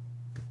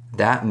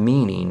 that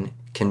meaning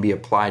can be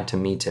applied to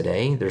me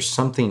today. There's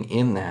something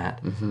in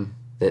that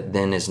that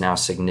then is now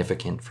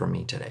significant for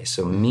me today.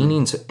 So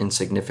meanings and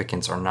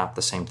significance are not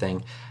the same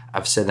thing.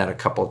 I've said that a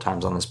couple of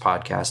times on this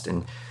podcast,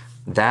 and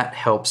that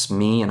helps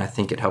me, and I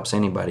think it helps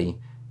anybody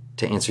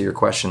to answer your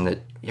question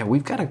that, yeah,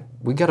 we've got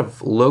to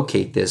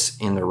locate this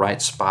in the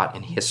right spot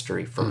in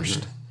history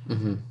first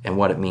and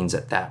what it means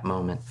at that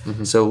moment.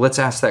 So let's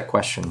ask that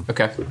question.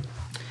 Okay.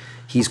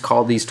 He's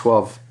called these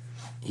 12.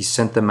 He's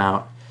sent them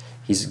out.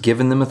 He's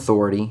given them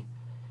authority.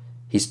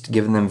 He's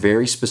given them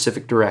very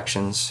specific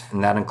directions,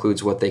 and that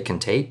includes what they can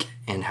take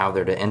and how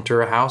they're to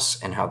enter a house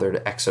and how they're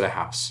to exit a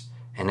house.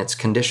 And it's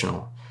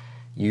conditional.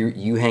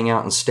 You hang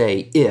out and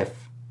stay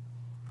if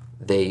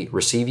they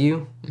receive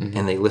you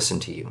and they listen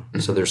to you.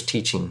 So there's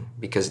teaching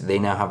because they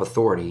now have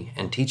authority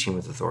and teaching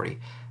with authority.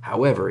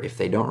 However, if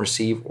they don't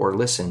receive or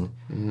listen,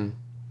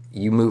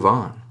 you move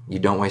on. You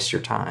don't waste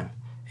your time,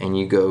 and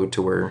you go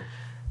to where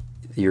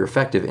you're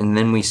effective. And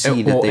then we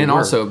see that they and were.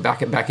 Also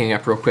backing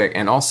up real quick,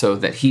 and also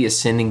that he is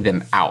sending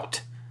them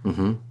out.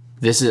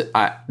 This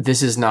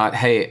is not,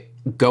 hey,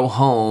 go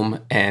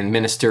home and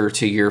minister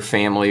to your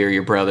family or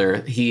your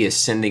brother. He is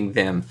sending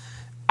them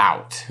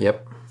out.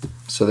 Yep.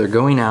 So they're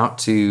going out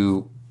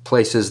to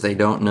places they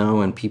don't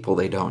know and people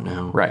they don't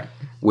know. Right.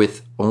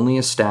 With only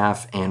a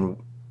staff and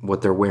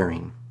what they're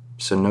wearing.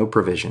 So no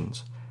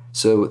provisions.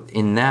 So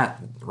in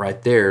that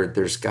right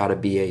there's got to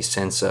be a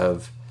sense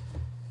of,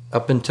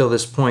 up until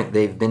this point,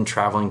 they've been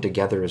traveling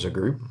together as a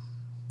group.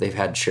 They've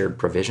had shared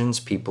provisions.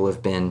 People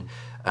have been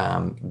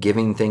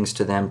giving things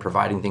to them,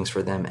 providing things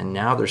for them, and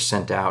now they're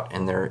sent out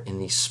and they're in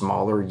these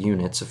smaller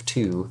units of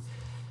 2,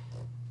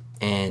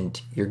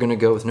 and you're going to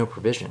go with no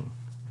provision.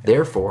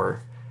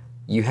 Therefore,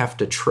 you have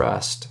to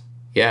trust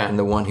in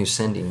the one who's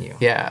sending you.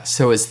 Yeah.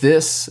 So is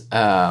this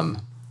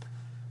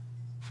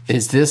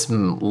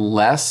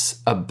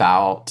less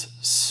about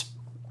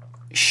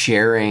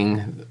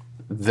sharing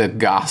the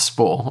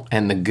gospel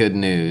and the good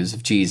news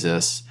of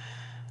Jesus,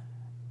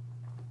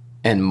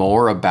 and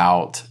more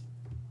about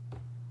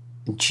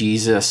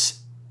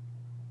Jesus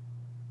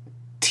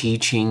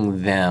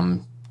teaching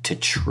them to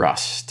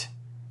trust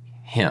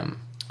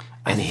him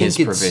and his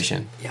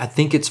provision? I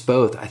think it's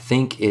both. I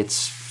think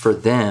it's, for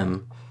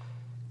them,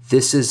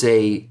 this is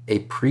a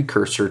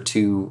precursor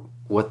to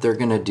what they're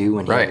going to do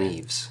when he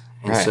leaves.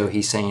 And so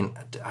he's saying,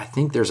 I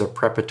think there's a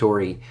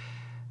preparatory,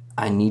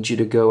 I need you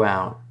to go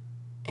out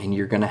and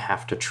you're going to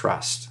have to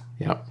trust.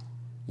 Yep.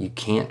 You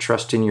can't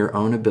trust in your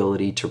own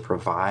ability to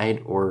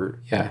provide or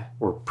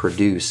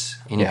produce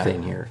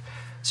anything here.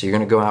 So you're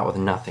going to go out with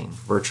nothing,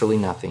 virtually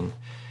nothing.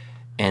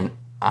 And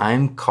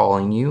I'm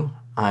calling you,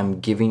 I'm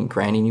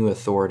granting you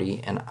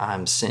authority, and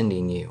I'm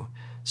sending you.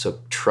 So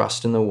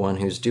trust in the one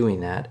who's doing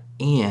that,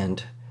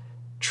 and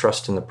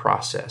trust in the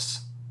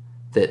process.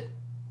 That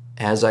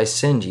as I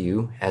send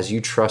you, as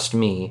you trust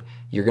me,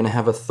 you're going to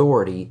have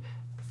authority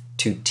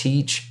to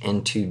teach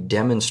and to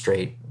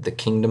demonstrate the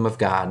kingdom of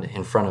God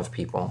in front of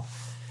people.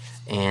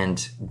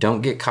 And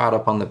don't get caught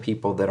up on the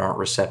people that aren't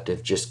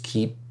receptive. Just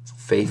keep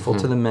faithful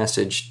to the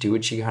message. Do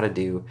what you got to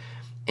do.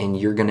 And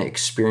you're going to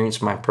experience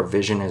my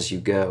provision as you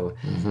go.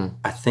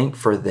 I think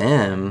for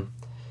them,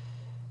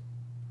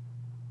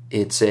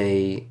 I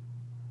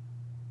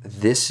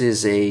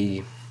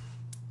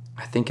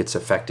think it's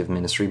effective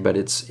ministry, but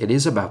it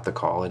is about the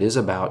call. It is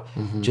about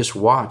just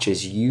watch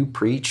as you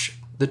preach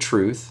the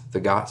truth,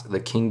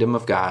 the kingdom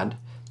of God,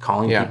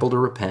 calling people to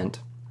repent,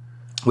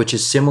 which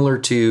is similar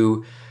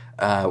to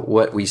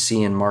what we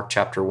see in Mark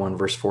chapter 1,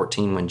 verse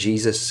 14,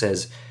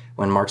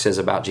 when Mark says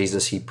about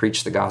Jesus, he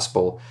preached the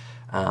gospel,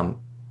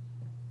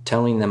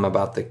 telling them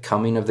about the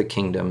coming of the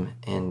kingdom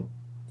and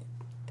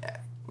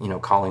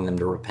calling them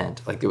to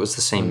repent. Like, it was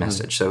the same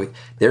message. So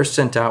they're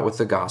sent out with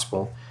the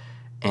gospel,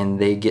 and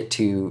they get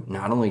to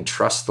not only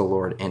trust the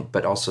Lord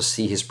but also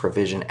see his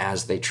provision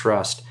as they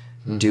trust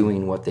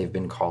doing what they've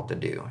been called to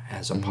do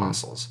as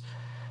apostles.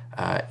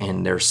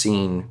 And they're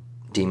seeing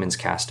demons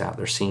cast out.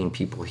 They're seeing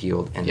people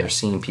healed, and they're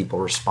seeing people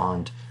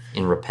respond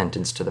in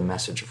repentance to the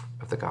message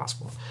of the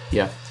gospel.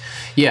 Yeah.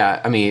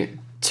 Yeah. I mean,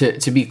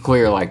 to be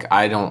clear, like,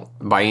 I don't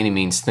by any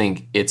means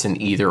think it's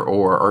an either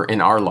or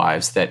in our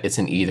lives that it's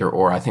an either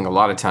or. I think a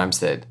lot of times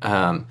that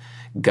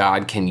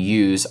God can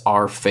use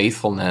our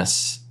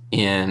faithfulness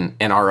in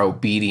our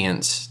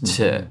obedience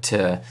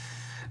to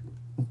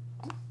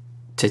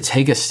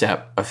take a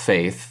step of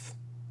faith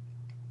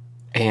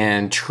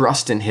and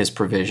trust in his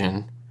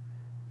provision,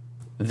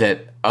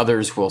 that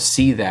others will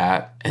see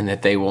that and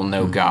that they will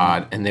know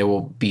God and they will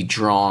be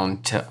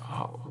drawn to,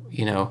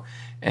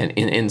 and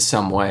in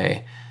some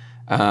way.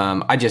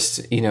 I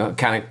just,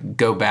 kind of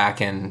go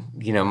back and,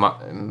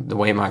 the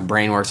way my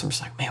brain works, I'm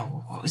just like, man,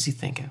 what was he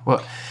thinking?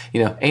 What,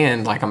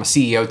 and like, I'm a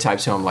CEO type,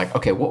 so I'm like,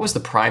 okay, what was the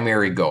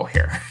primary goal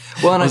here?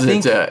 Well, and I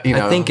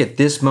think at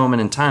this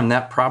moment in time,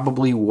 that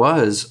probably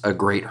was a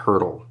great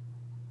hurdle,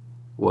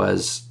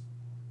 was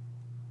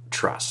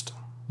trust.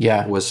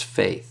 Yeah. Was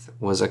faith,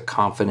 was a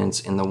confidence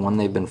in the one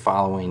they've been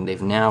following.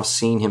 They've now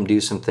seen him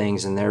do some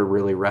things, and they're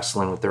really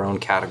wrestling with their own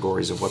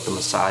categories of what the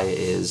Messiah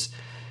is.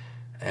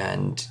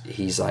 And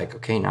he's like,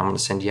 okay, now I'm going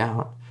to send you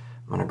out.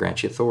 I'm going to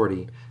grant you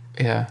authority.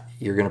 Yeah.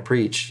 You're going to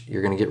preach.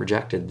 You're going to get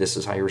rejected. This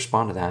is how you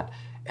respond to that.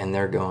 And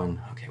they're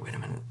going, okay, wait a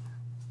minute.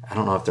 I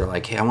don't know if they're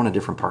like, hey, I want a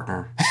different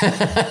partner.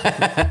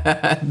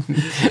 I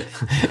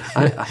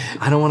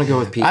don't want to go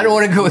with Peter. I don't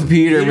want to go with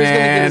Peter,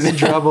 man. Peter's going to get us in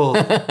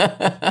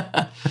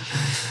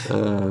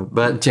trouble.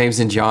 But James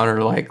and John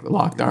are like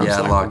locked arms.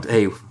 Yeah, locked.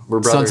 Hey, we're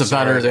brothers. Sons of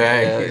thunder.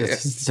 Hey.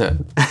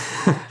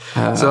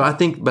 Yeah. So I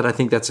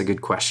think that's a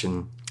good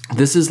question.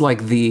 This is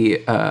like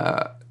the,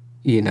 have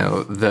you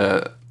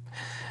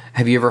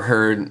ever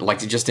heard, like,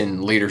 just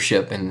in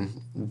leadership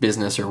and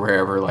business or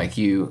wherever, like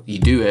you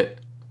do it,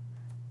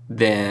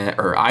 then,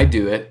 or I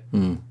do it,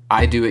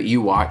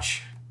 you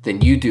watch,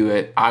 then you do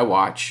it, I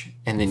watch,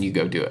 and then you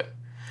go do it.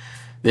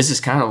 This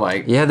is kind of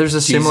like, there's a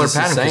similar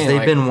pattern because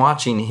they've been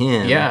watching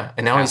him. Yeah,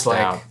 and now he's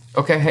like,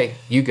 okay, hey,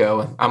 you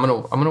go, and I'm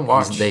gonna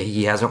watch.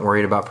 He hasn't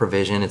worried about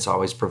provision; it's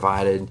always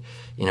provided.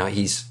 They're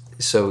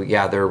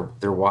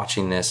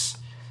watching this.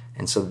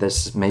 And so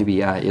this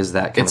maybe is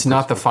that kind It's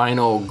not the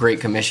final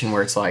Great Commission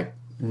where it's like,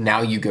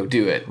 now you go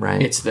do it.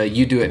 Right. It's the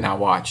you do it, now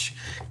watch.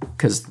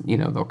 Because,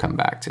 they'll come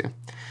back to.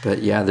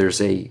 But there's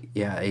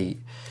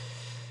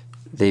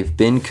they've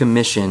been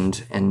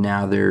commissioned, and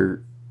now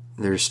they're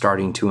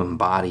starting to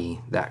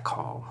embody that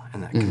call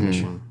and that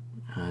commission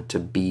to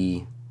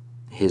be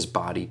his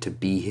body, to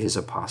be his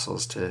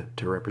apostles, to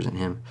represent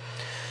him.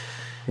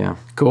 Yeah.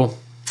 Cool.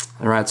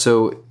 All right.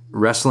 So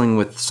wrestling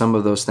with some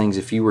of those things,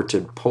 if you were to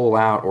pull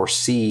out or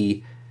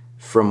see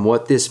from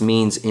what this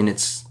means in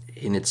its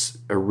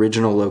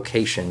original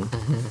location,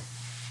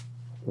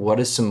 what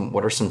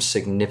are some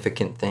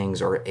significant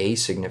things or a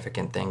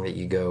significant thing that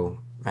you go,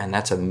 man,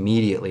 that's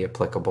immediately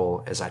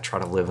applicable as I try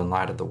to live in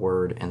light of the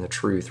word and the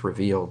truth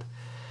revealed?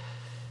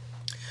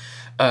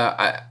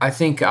 I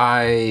think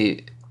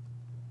I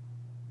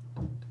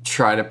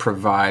try to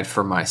provide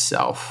for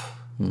myself.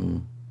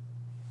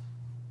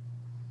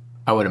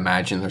 I would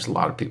imagine there's a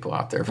lot of people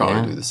out there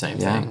probably do the same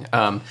thing.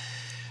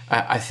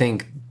 I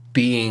think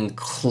being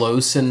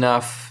close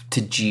enough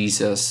to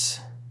Jesus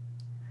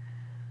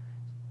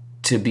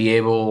to be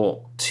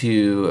able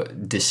to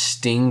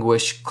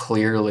distinguish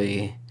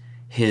clearly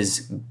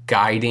his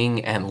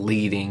guiding and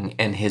leading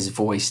and his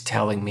voice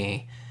telling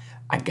me,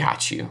 I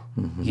got you.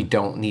 You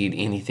don't need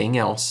anything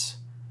else.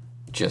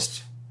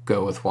 Just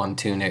go with one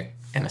tunic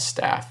and a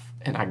staff,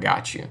 and I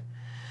got you.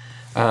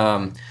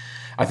 I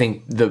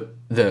think the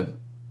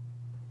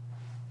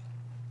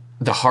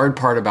hard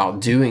part about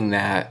doing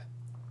that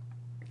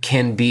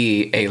can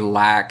be a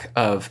lack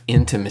of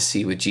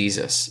intimacy with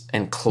Jesus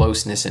and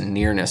closeness and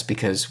nearness,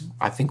 because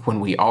I think when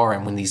we are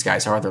and when these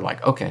guys are, they're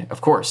like, okay, of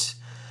course.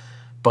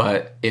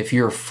 But if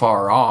you're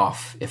far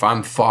off, if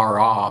I'm far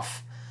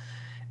off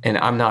and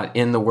I'm not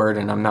in the Word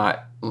and I'm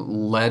not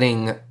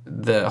letting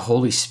the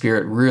Holy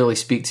Spirit really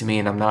speak to me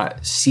and I'm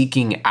not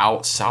seeking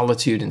out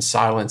solitude and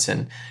silence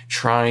and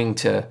trying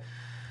to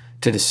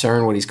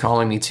discern what he's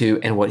calling me to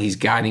and what he's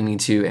guiding me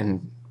to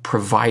and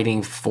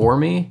providing for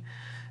me,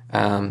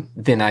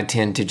 then I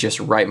tend to just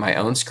write my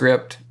own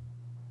script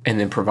and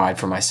then provide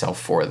for myself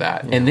for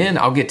that. And then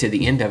I'll get to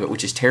the end of it,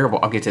 which is terrible.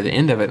 I'll get to the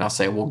end of it and I'll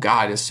say, well,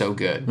 God is so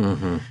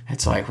good.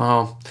 It's like,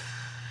 well,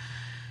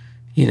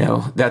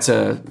 that's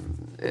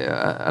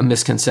a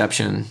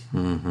misconception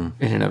in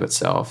and of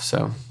itself.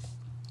 So,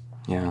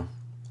 yeah,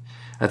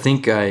 I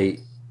think I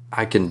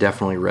can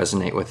definitely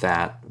resonate with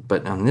that.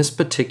 But on this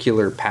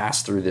particular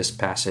pass through this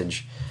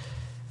passage,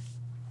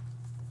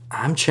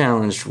 I'm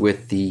challenged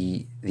with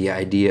the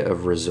idea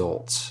of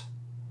results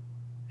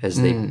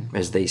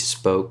as they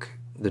spoke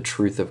the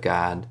truth of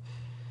God,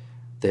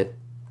 that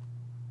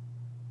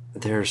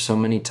there are so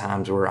many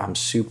times where I'm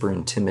super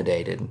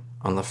intimidated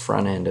on the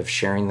front end of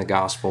sharing the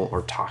gospel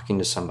or talking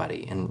to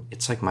somebody, and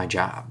it's like my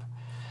job.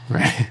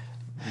 Right.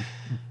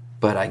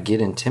 But I get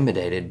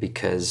intimidated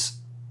because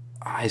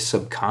I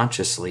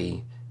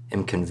subconsciously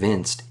am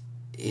convinced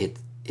it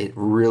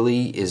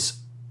really is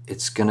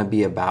it's going to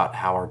be about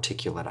how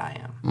articulate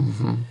I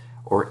am,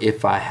 or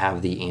if I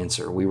have the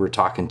answer. We were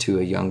talking to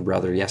a young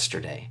brother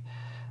yesterday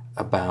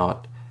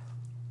about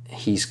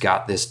he's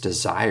got this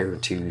desire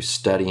to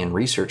study and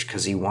research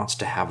because he wants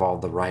to have all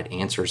the right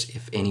answers.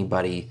 If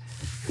anybody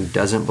who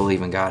doesn't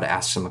believe in God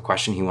asks him a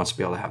question, he wants to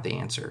be able to have the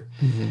answer.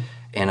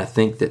 And I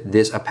think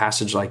that a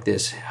passage like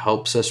this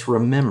helps us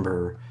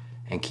remember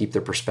and keep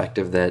the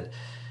perspective that,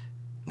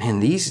 man,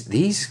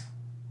 these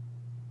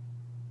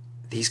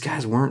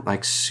guys weren't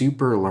like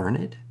super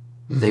learned.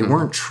 They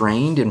weren't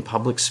trained in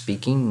public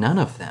speaking, none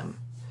of them.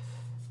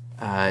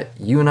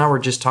 You and I were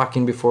just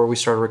talking before we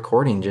started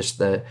recording, just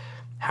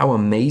how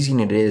amazing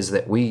it is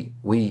that we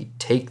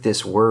take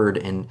this word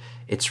and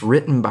it's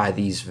written by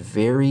these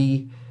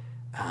very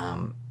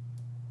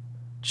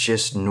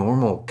just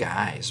normal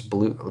guys,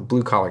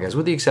 blue collar guys,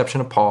 with the exception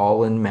of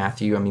Paul and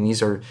Matthew. I mean,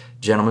 these are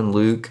gentlemen.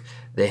 Luke,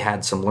 they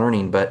had some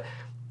learning, but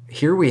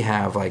here we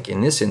have, like in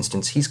this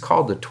instance, he's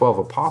called the 12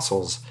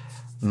 apostles,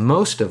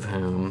 most of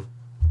whom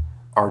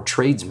are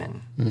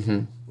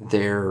tradesmen.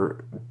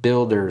 They're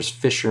builders,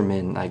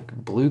 fishermen, like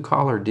blue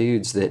collar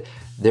dudes that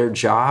their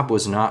job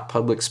was not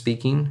public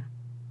speaking.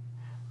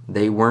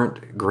 They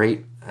weren't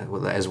great,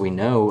 as we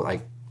know,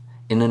 like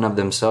in and of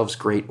themselves,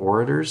 great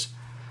orators.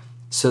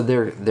 So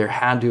there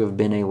had to have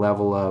been a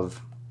level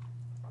of,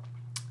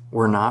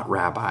 we're not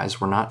rabbis,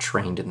 we're not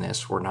trained in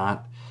this,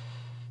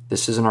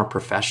 this isn't our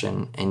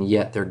profession, and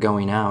yet they're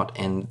going out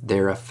and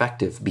they're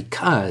effective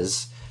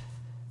because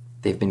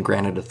they've been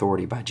granted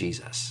authority by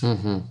Jesus.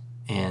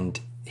 And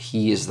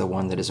he is the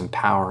one that is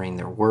empowering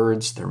their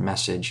words, their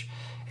message,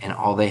 and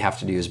all they have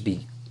to do is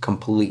be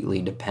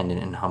completely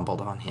dependent and humbled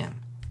on him,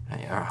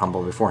 or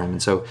humble before him.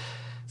 And so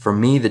for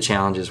me, the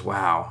challenge is,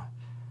 wow,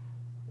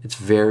 it's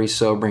very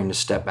sobering to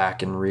step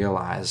back and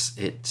realize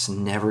it's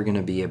never going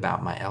to be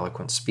about my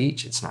eloquent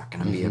speech. It's not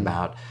going to be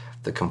about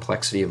the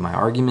complexity of my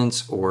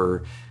arguments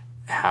or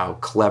how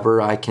clever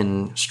I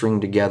can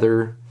string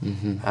together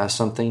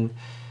something.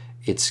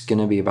 It's going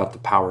to be about the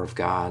power of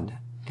God.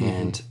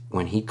 And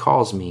when he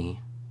calls me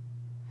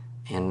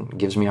and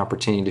gives me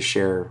opportunity to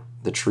share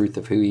the truth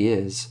of who he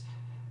is,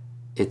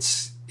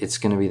 it's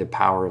going to be the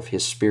power of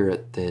his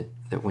Spirit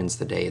that wins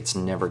the day. It's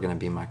never going to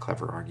be my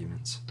clever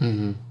arguments.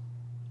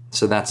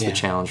 So that's the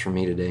challenge for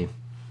me today.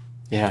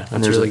 Yeah,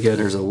 that's really good.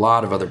 There's a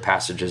lot of other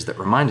passages that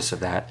remind us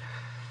of that.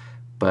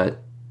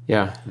 But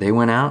they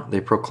went out, they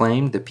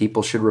proclaimed that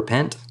people should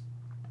repent.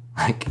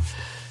 Like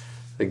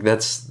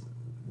that's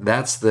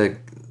the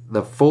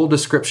full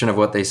description of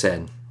what they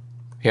said.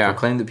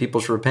 Proclaimed that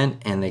people should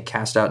repent, and they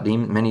cast out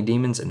many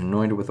demons and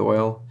anointed with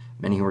oil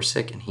many who were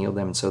sick and healed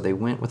them. And so they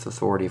went with the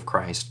authority of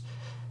Christ.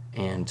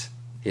 And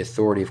the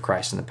authority of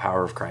Christ and the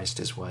power of Christ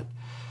is what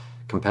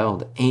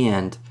compelled.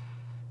 And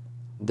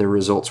the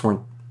results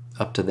weren't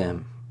up to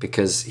them,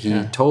 because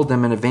he told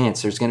them in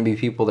advance, there's going to be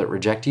people that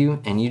reject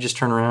you, and you just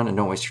turn around and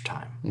don't waste your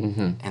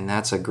time. And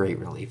that's a great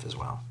relief as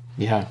well.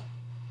 Yeah.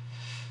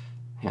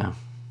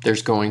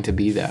 There's going to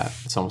be that.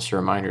 It's almost a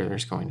reminder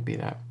there's going to be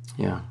that.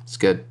 Yeah. It's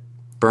good.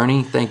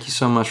 Bernie, thank you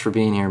so much for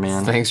being here,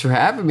 man. Thanks for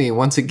having me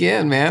once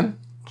again, man.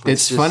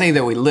 It's funny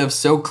that we live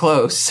so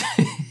close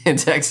in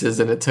Texas,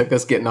 and it took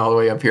us getting all the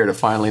way up here to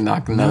finally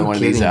knock another one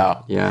of these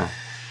out. Yeah.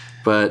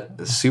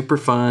 But super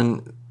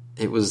fun.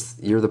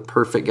 You're the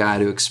perfect guy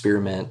to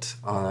experiment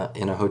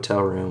in a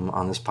hotel room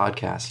on this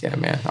podcast. Yeah,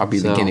 man. I'll be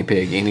the guinea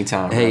pig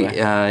anytime. Hey,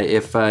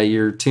 if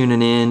you're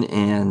tuning in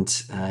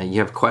and you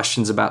have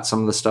questions about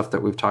some of the stuff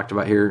that we've talked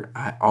about here,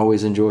 I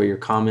always enjoy your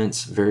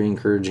comments. Very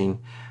encouraging.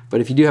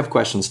 But if you do have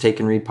questions,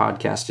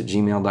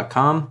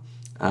 takeandreadpodcast@gmail.com.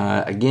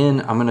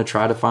 Again, I'm going to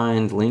try to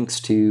find links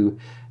to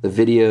the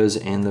videos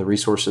and the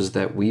resources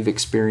that we've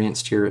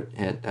experienced here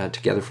at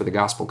Together for the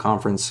Gospel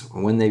Conference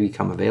when they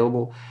become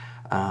available.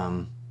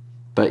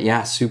 But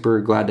yeah, super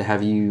glad to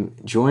have you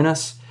join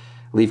us.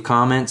 Leave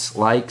comments,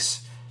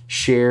 likes,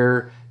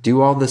 share,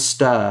 do all the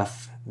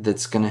stuff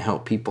that's going to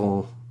help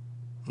people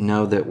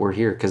know that we're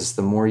here, because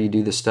the more you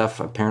do this stuff,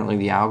 apparently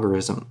the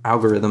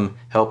algorithm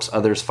helps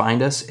others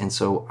find us. And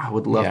so I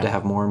would love to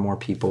have more and more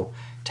people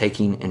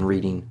taking and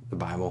reading the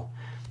Bible.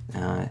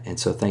 And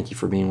so thank you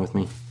for being with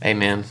me.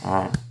 Amen.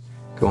 All right,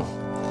 cool.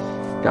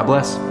 God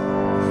bless.